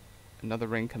 Another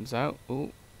ring comes out.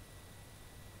 Ooh.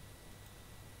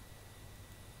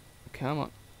 Come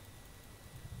on.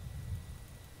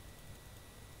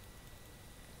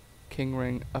 King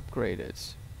Ring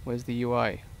upgraded. Where's the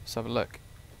UI? Let's have a look.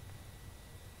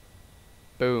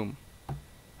 Boom.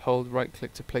 Hold right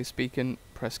click to place beacon,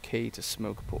 press K to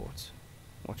smoke port.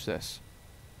 Watch this.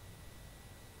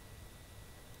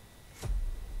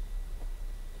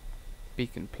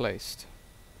 Beacon placed.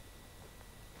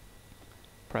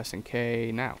 Pressing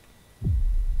K now.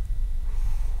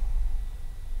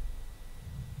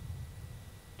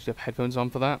 Did you have headphones on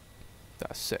for that?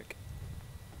 That's sick.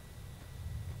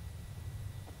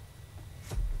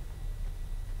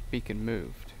 Beacon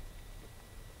moved.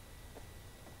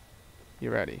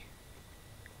 You ready?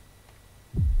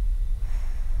 It's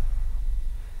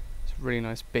a really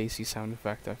nice bassy sound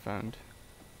effect I found.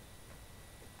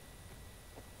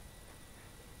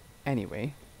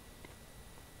 Anyway.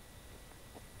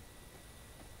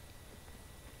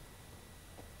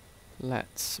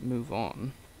 Let's move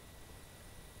on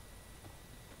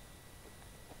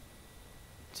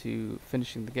to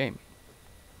finishing the game.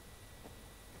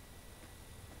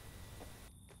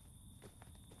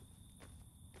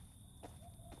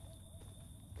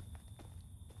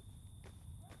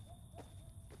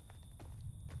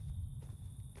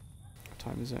 What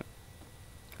time is it?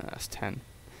 That's 10.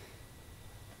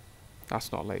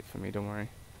 That's not late for me, don't worry.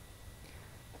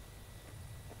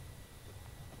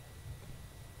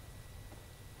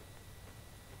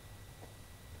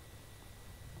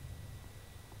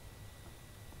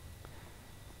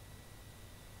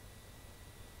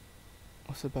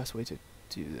 What's the best way to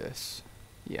do this?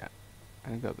 Yeah,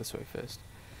 I'm gonna go this way first.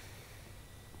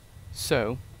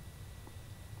 So,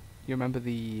 you remember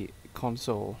the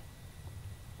console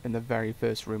in the very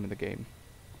first room of the game,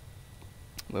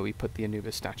 where we put the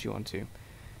Anubis statue onto,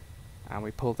 and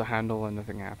we pulled the handle and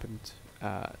nothing happened.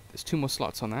 There's 2 more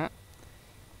slots on that,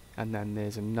 and then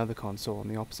there's another console on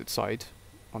the opposite side,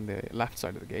 on the left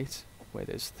side of the gate, where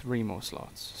there's 3 more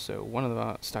slots. So one of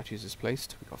our statues is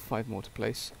placed, we've got 5 more to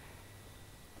place.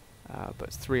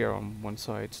 But 3 are on one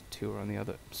side, 2 are on the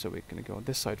other. So we're going to go on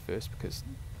this side first, because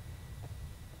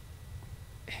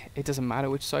it doesn't matter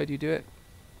which side you do it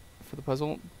for the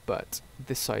puzzle, but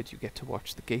this side you get to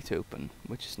watch the gate open,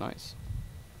 which is nice.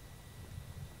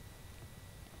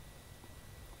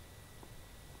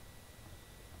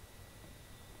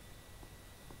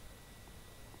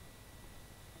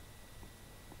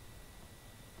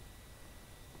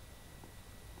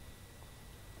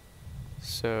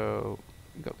 So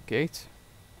we got the gate.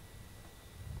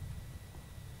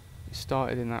 We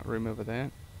started in that room over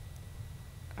there,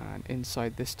 and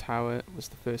inside this tower was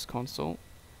the first console.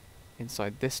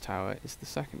 Inside this tower is the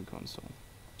second console.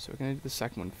 So we're going to do the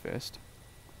second one first.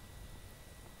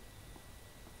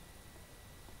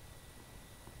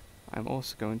 I'm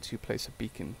also going to place a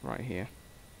beacon right here.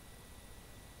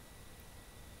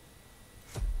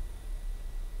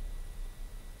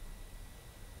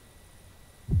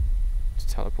 To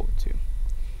teleport to.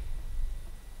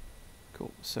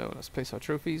 Cool, so let's place our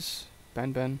trophies.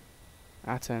 Ben,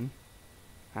 Aten,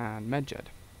 and Medjed.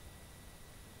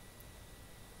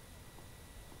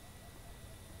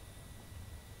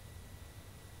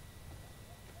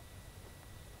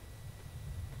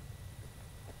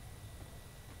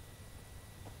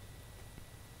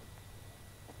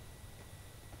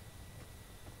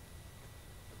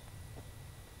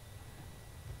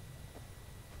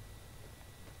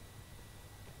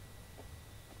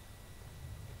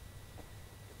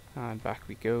 And back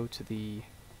we go to the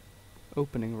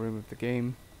opening room of the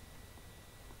game.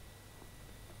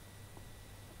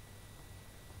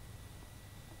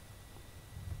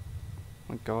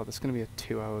 Oh my god, this is going to be a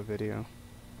 2-hour video.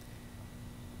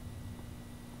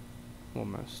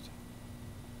 Almost.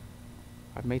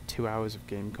 I've made 2 hours of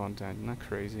game content, isn't that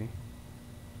crazy?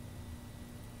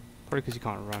 Probably because you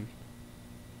can't run.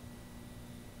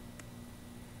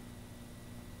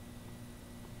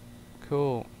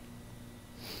 Cool.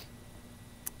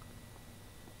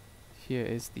 Here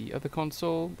is the other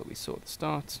console that we saw at the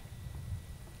start.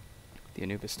 The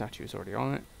Anubis statue is already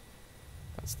on it.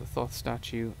 That's the Thoth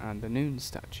statue and the Noon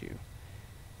statue.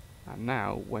 And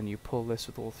now, when you pull this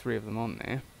with all three of them on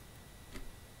there,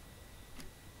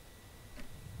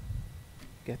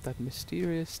 get that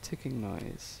mysterious ticking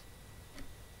noise.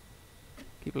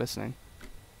 Keep listening.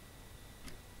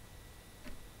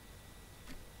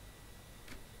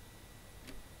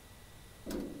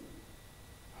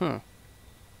 Huh.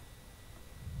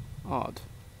 Odd.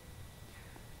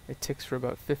 It ticks for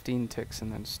about 15 ticks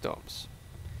and then stops.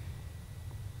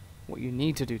 What you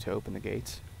need to do to open the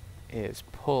gate is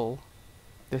pull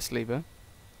this lever,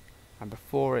 and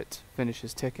before it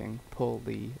finishes ticking, pull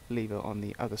the lever on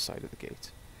the other side of the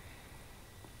gate.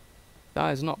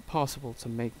 That is not possible to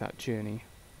make that journey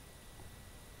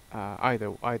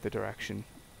either direction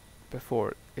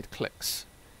before it clicks,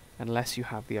 unless you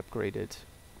have the upgraded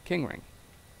king ring.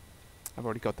 I've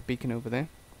already got the beacon over there,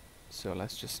 so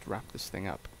let's just wrap this thing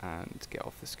up and get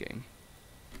off this game.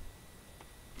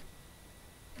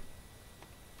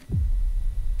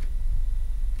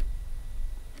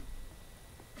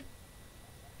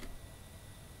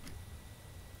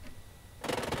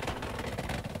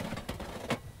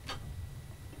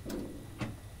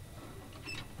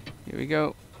 Here we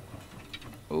go.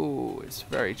 Oh, it's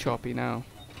very choppy now.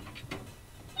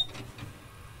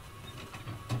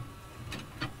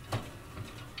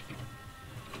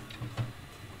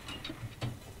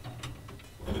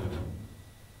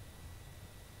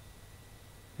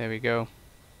 There we go.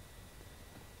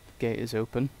 Gate is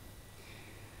open.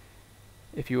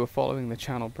 If you were following the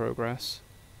channel progress,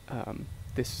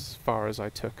 this is as far as I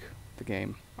took the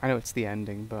game. I know it's the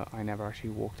ending, but I never actually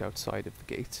walked outside of the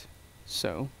gate.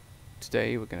 So,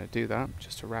 today we're going to do that,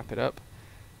 just to wrap it up.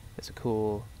 There's a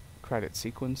cool credit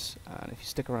sequence, and if you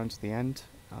stick around to the end,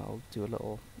 I'll do a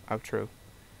little outro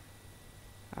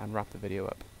and wrap the video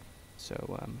up. So,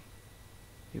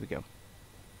 here we go.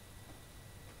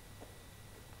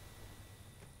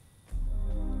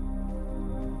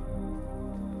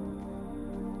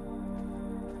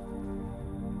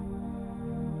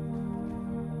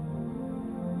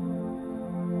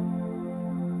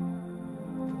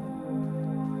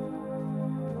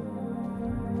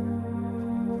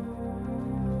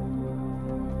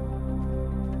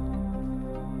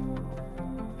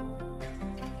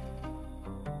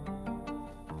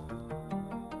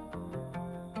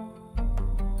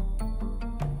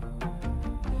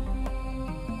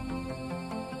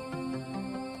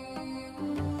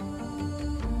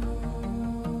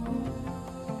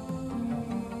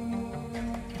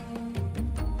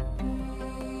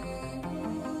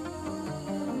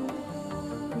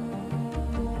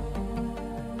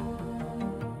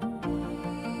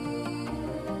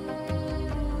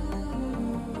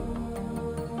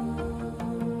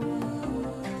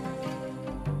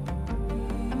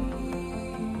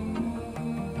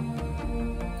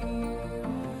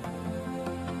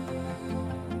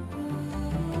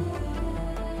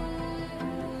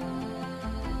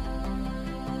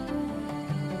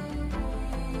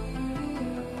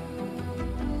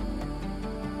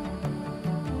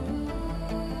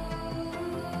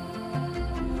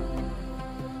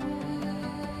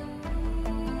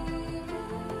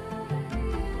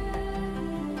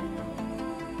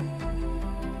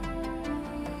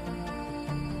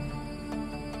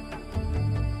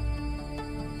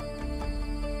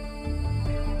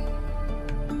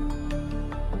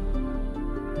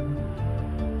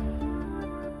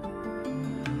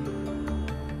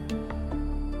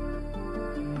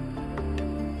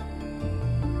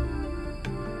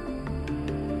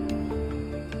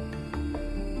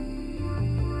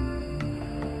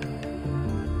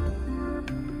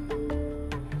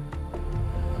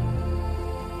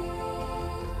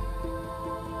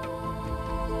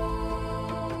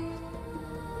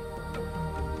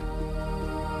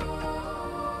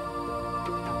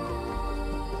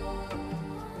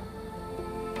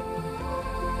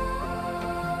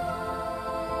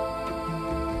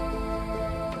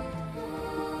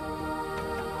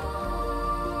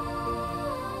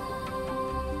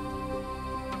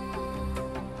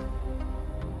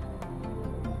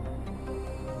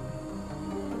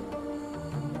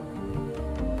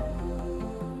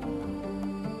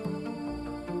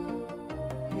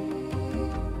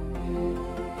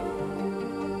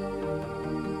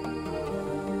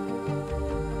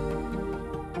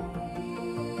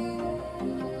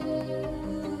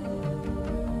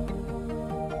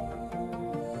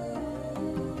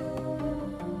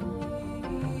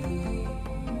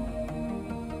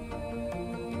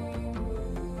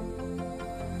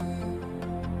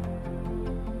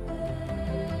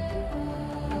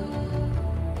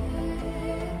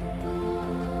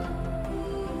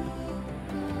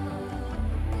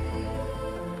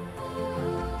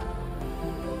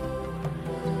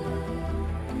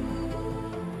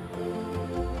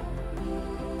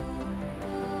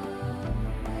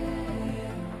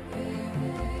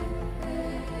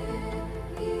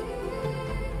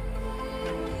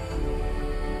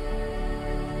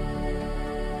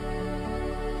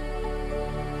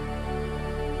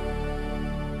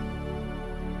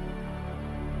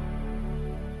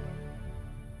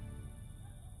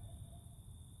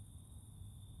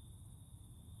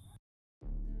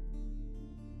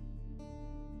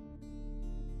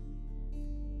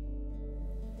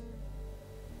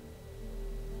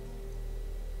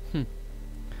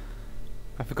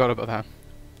 I forgot about that.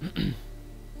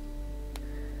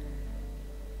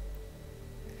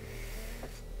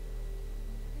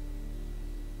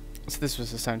 So this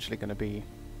was essentially going to be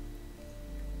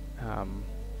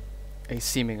a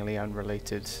seemingly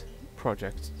unrelated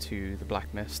project to the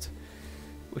Black Mist,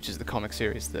 which is the comic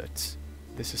series that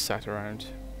this is set around.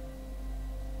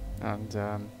 And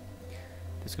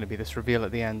there's going to be this reveal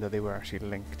at the end that they were actually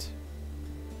linked.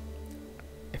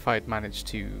 If I had managed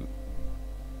to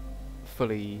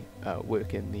fully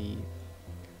work in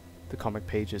the comic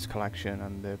pages collection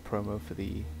and the promo for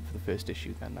the first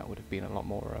issue, then that would have been a lot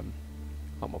more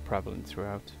prevalent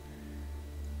throughout.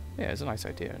 Yeah, it's a nice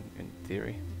idea in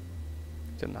theory.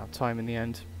 Didn't have time in the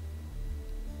end.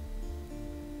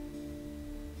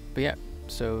 But yeah,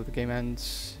 so the game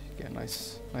ends. You get a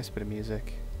nice bit of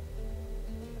music.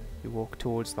 You walk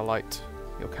towards the light.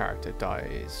 Your character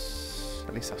dies.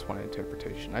 At least that's one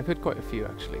interpretation. I've heard quite a few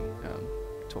actually,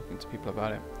 talking to people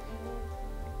about it.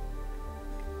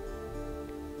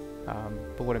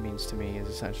 But what it means to me is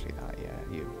essentially that, yeah,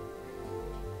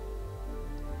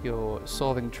 you're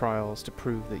solving trials to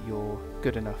prove that you're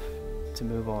good enough to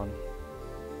move on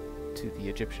to the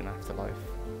Egyptian afterlife.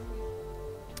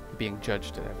 You're being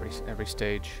judged at every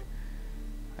stage,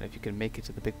 and if you can make it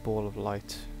to the big ball of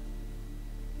light,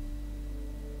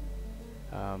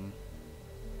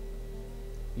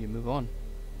 you move on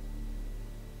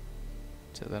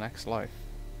to the next life.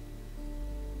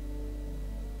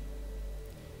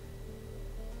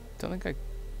 Don't think I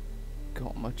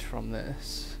got much from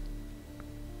this.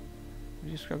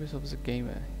 Would you describe yourself as a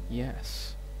gamer?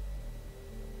 Yes.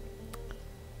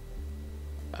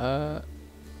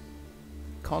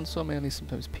 Console mainly,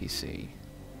 sometimes PC.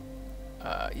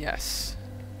 Yes.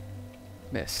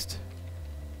 Mist.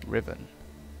 Riven.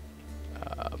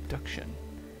 Abduction.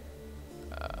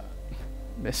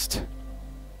 Mist.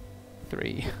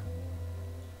 3.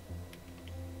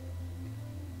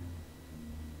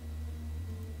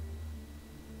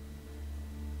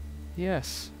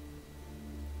 Yes.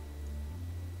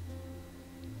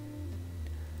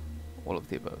 All of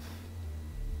the above.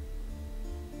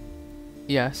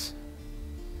 Yes.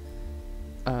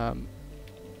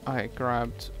 I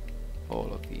grabbed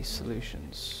all of the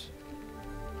solutions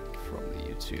from the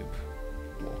YouTube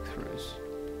walkthroughs.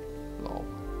 Lol.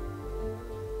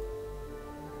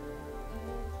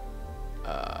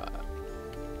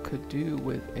 Could do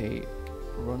with a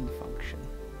run function.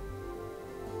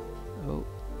 Oh,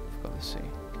 forgot to see.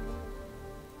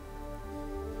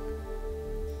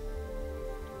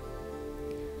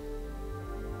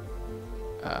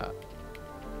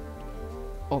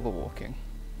 Overwalking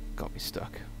got me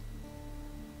stuck.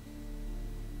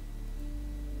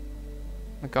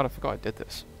 My god, I forgot I did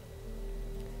this.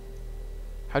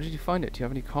 How did you find it? Do you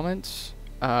have any comments?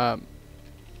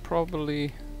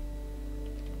 Probably...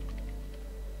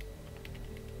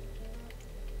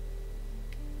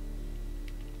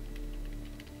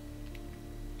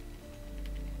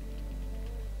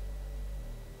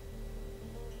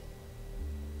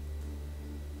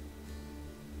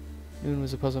 Noon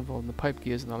was a puzzle involving the pipe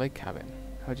gears in the lake cabin.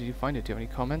 How did you find it? Do you have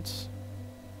any comments?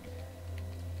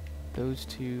 Those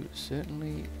two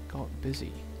certainly got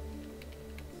busy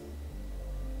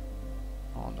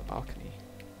on the balcony.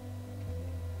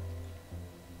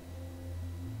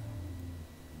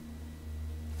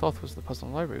 Thoth was the puzzle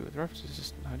in the library with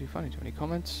references. How do you find it? Do you have any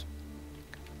comments?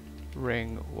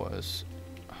 Ring was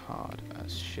hard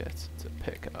as shit to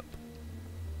pick up.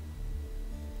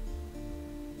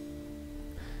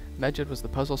 Medjed was the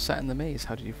puzzle set in the maze.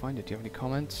 How did you find it? Do you have any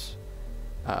comments?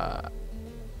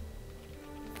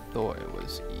 Thought it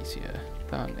was easier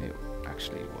than it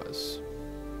actually was.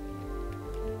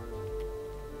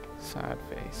 Sad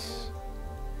face.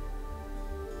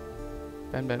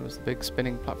 Ben was the big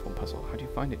spinning platform puzzle. How do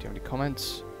you find it? Do you have any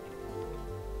comments?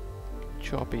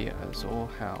 Choppy as all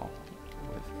hell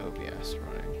with OBS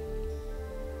running.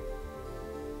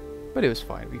 But it was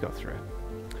fine, we got through it.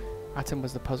 Atom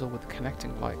was the puzzle with the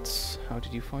connecting lights. How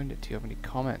did you find it? Do you have any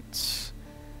comments?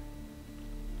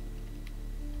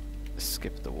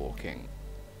 Skip the walking.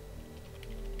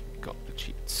 Got the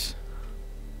cheats.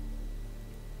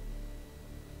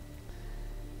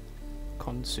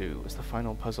 Konsu was the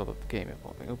final puzzle of the game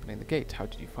involving opening the gate. How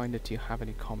did you find it? Do you have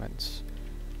any comments?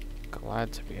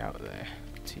 Glad to be out there.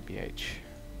 TBH.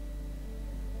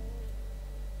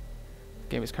 The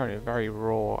game is currently a very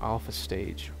raw alpha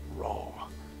stage. Raw.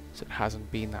 So it hasn't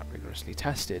been that rigorously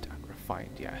tested and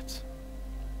refined yet.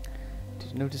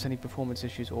 Did you notice any performance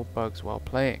issues or bugs while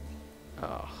playing?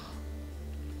 Ugh.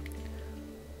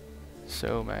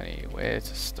 So many. Where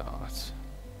to start?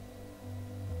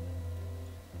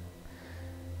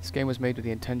 This game was made with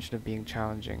the intention of being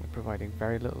challenging and providing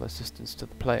very little assistance to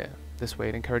the player. This way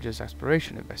it encourages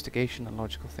exploration, investigation and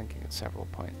logical thinking at several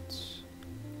points.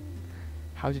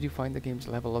 How did you find the game's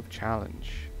level of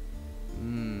challenge?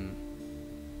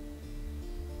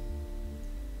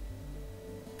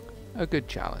 A good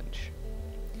challenge.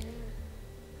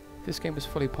 This game was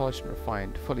fully polished and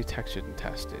refined, fully textured and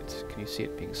tested. Can you see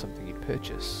it being something you'd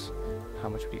purchase? How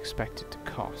much would you expect it to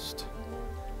cost?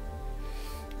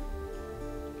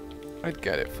 I'd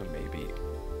get it for maybe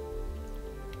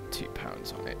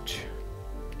 £2 on itch.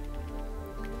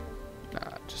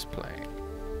 Nah, just playing.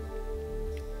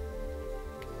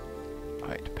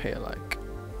 I'd pay like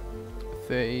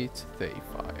 30 to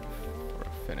 35 for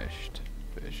a finished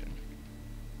version.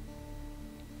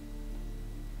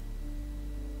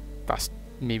 That's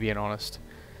me being honest.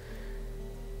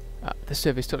 This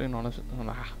survey is totally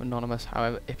anonymous.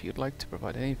 However, if you'd like to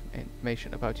provide any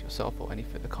information about yourself or any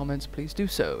further comments, please do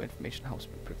so. Information helps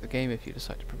improve the game. If you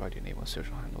decide to provide your name or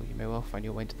social handle, you may well find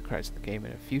your way into the credits of the game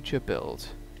in a future build.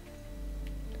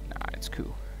 Nah, it's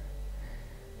cool.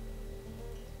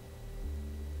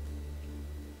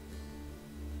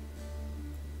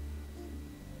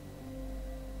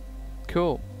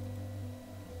 Cool.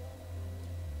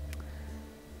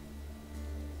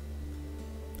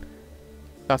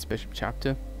 That's Bishop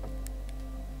Chapter.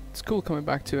 It's cool coming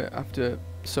back to it after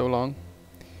so long.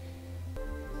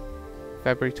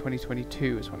 February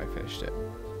 2022 is when I finished it.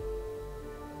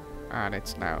 And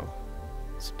it's now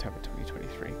September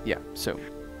 2023. Yeah, so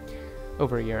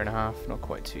over a year and a half, not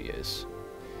quite 2 years.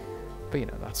 But you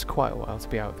know, that's quite a while to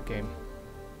be out of the game.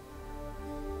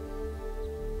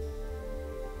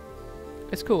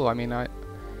 It's cool. I mean, I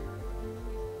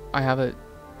have a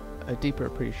deeper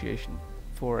appreciation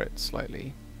for it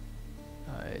slightly.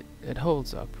 It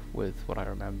holds up with what I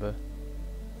remember.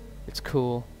 It's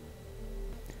cool.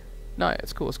 No,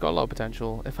 it's cool. It's got a lot of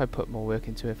potential. If I put more work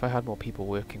into it, if I had more people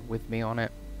working with me on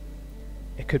it,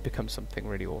 it could become something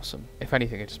really awesome. If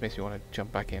anything, it just makes me want to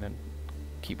jump back in and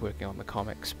keep working on the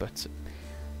comics. But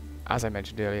as I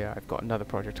mentioned earlier, I've got another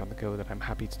project on the go that I'm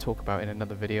happy to talk about in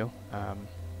another video.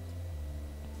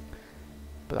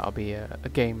 But that'll be a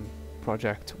game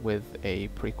project with a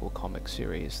prequel comic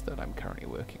series that I'm currently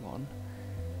working on.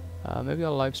 Maybe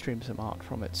I'll live stream some art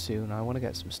from it soon. I want to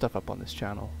get some stuff up on this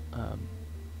channel.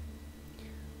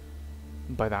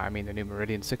 By that I mean the new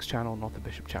Meridian 6 channel, not the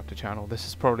Bishop Chapter channel. This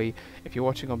is probably, if you're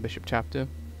watching on Bishop Chapter,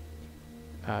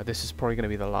 this is probably going to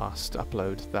be the last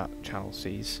upload that channel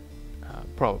sees.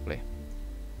 Probably.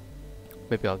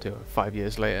 Maybe I'll do it 5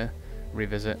 years later,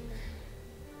 revisit.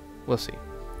 We'll see.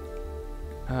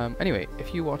 Anyway,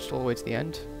 if you watched all the way to the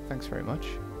end, thanks very much.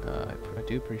 I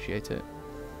do appreciate it.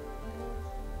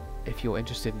 If you're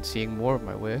interested in seeing more of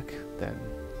my work, then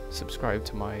subscribe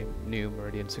to my new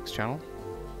Meridian 6 channel.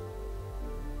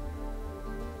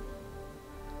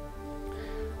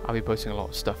 I'll be posting a lot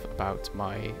of stuff about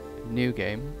my new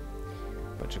game,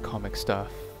 a bunch of comic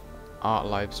stuff, art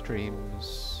live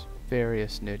streams,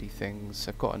 various nerdy things.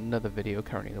 I've got another video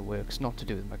currently in the works, not to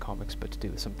do with my comics, but to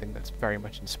do with something that's very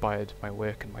much inspired my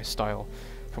work and my style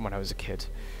from when I was a kid.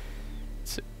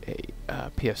 It's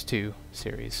a PS2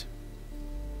 series.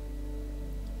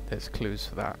 There's clues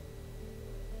for that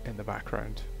in the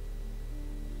background.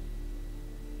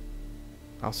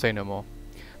 I'll say no more.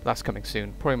 But that's coming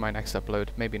soon. Probably my next upload.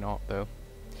 Maybe not, though.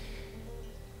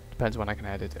 Depends when I can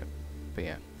edit it. But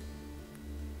yeah.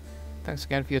 Thanks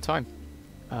again for your time.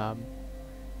 If you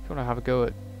want to have a go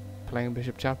at playing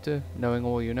Bishop Chapter, knowing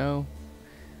all you know,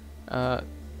 the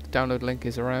download link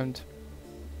is around.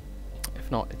 If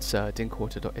not, it's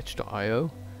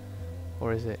dinquarter.itch.io,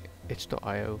 or is it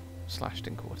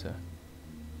itch.io/dinquarter?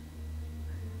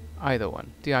 Either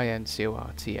one.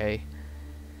 DINCORTA.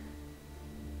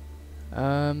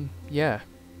 Yeah.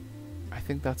 I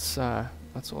think that's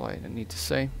all I need to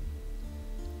say.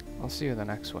 I'll see you in the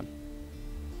next one.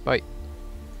 Bye.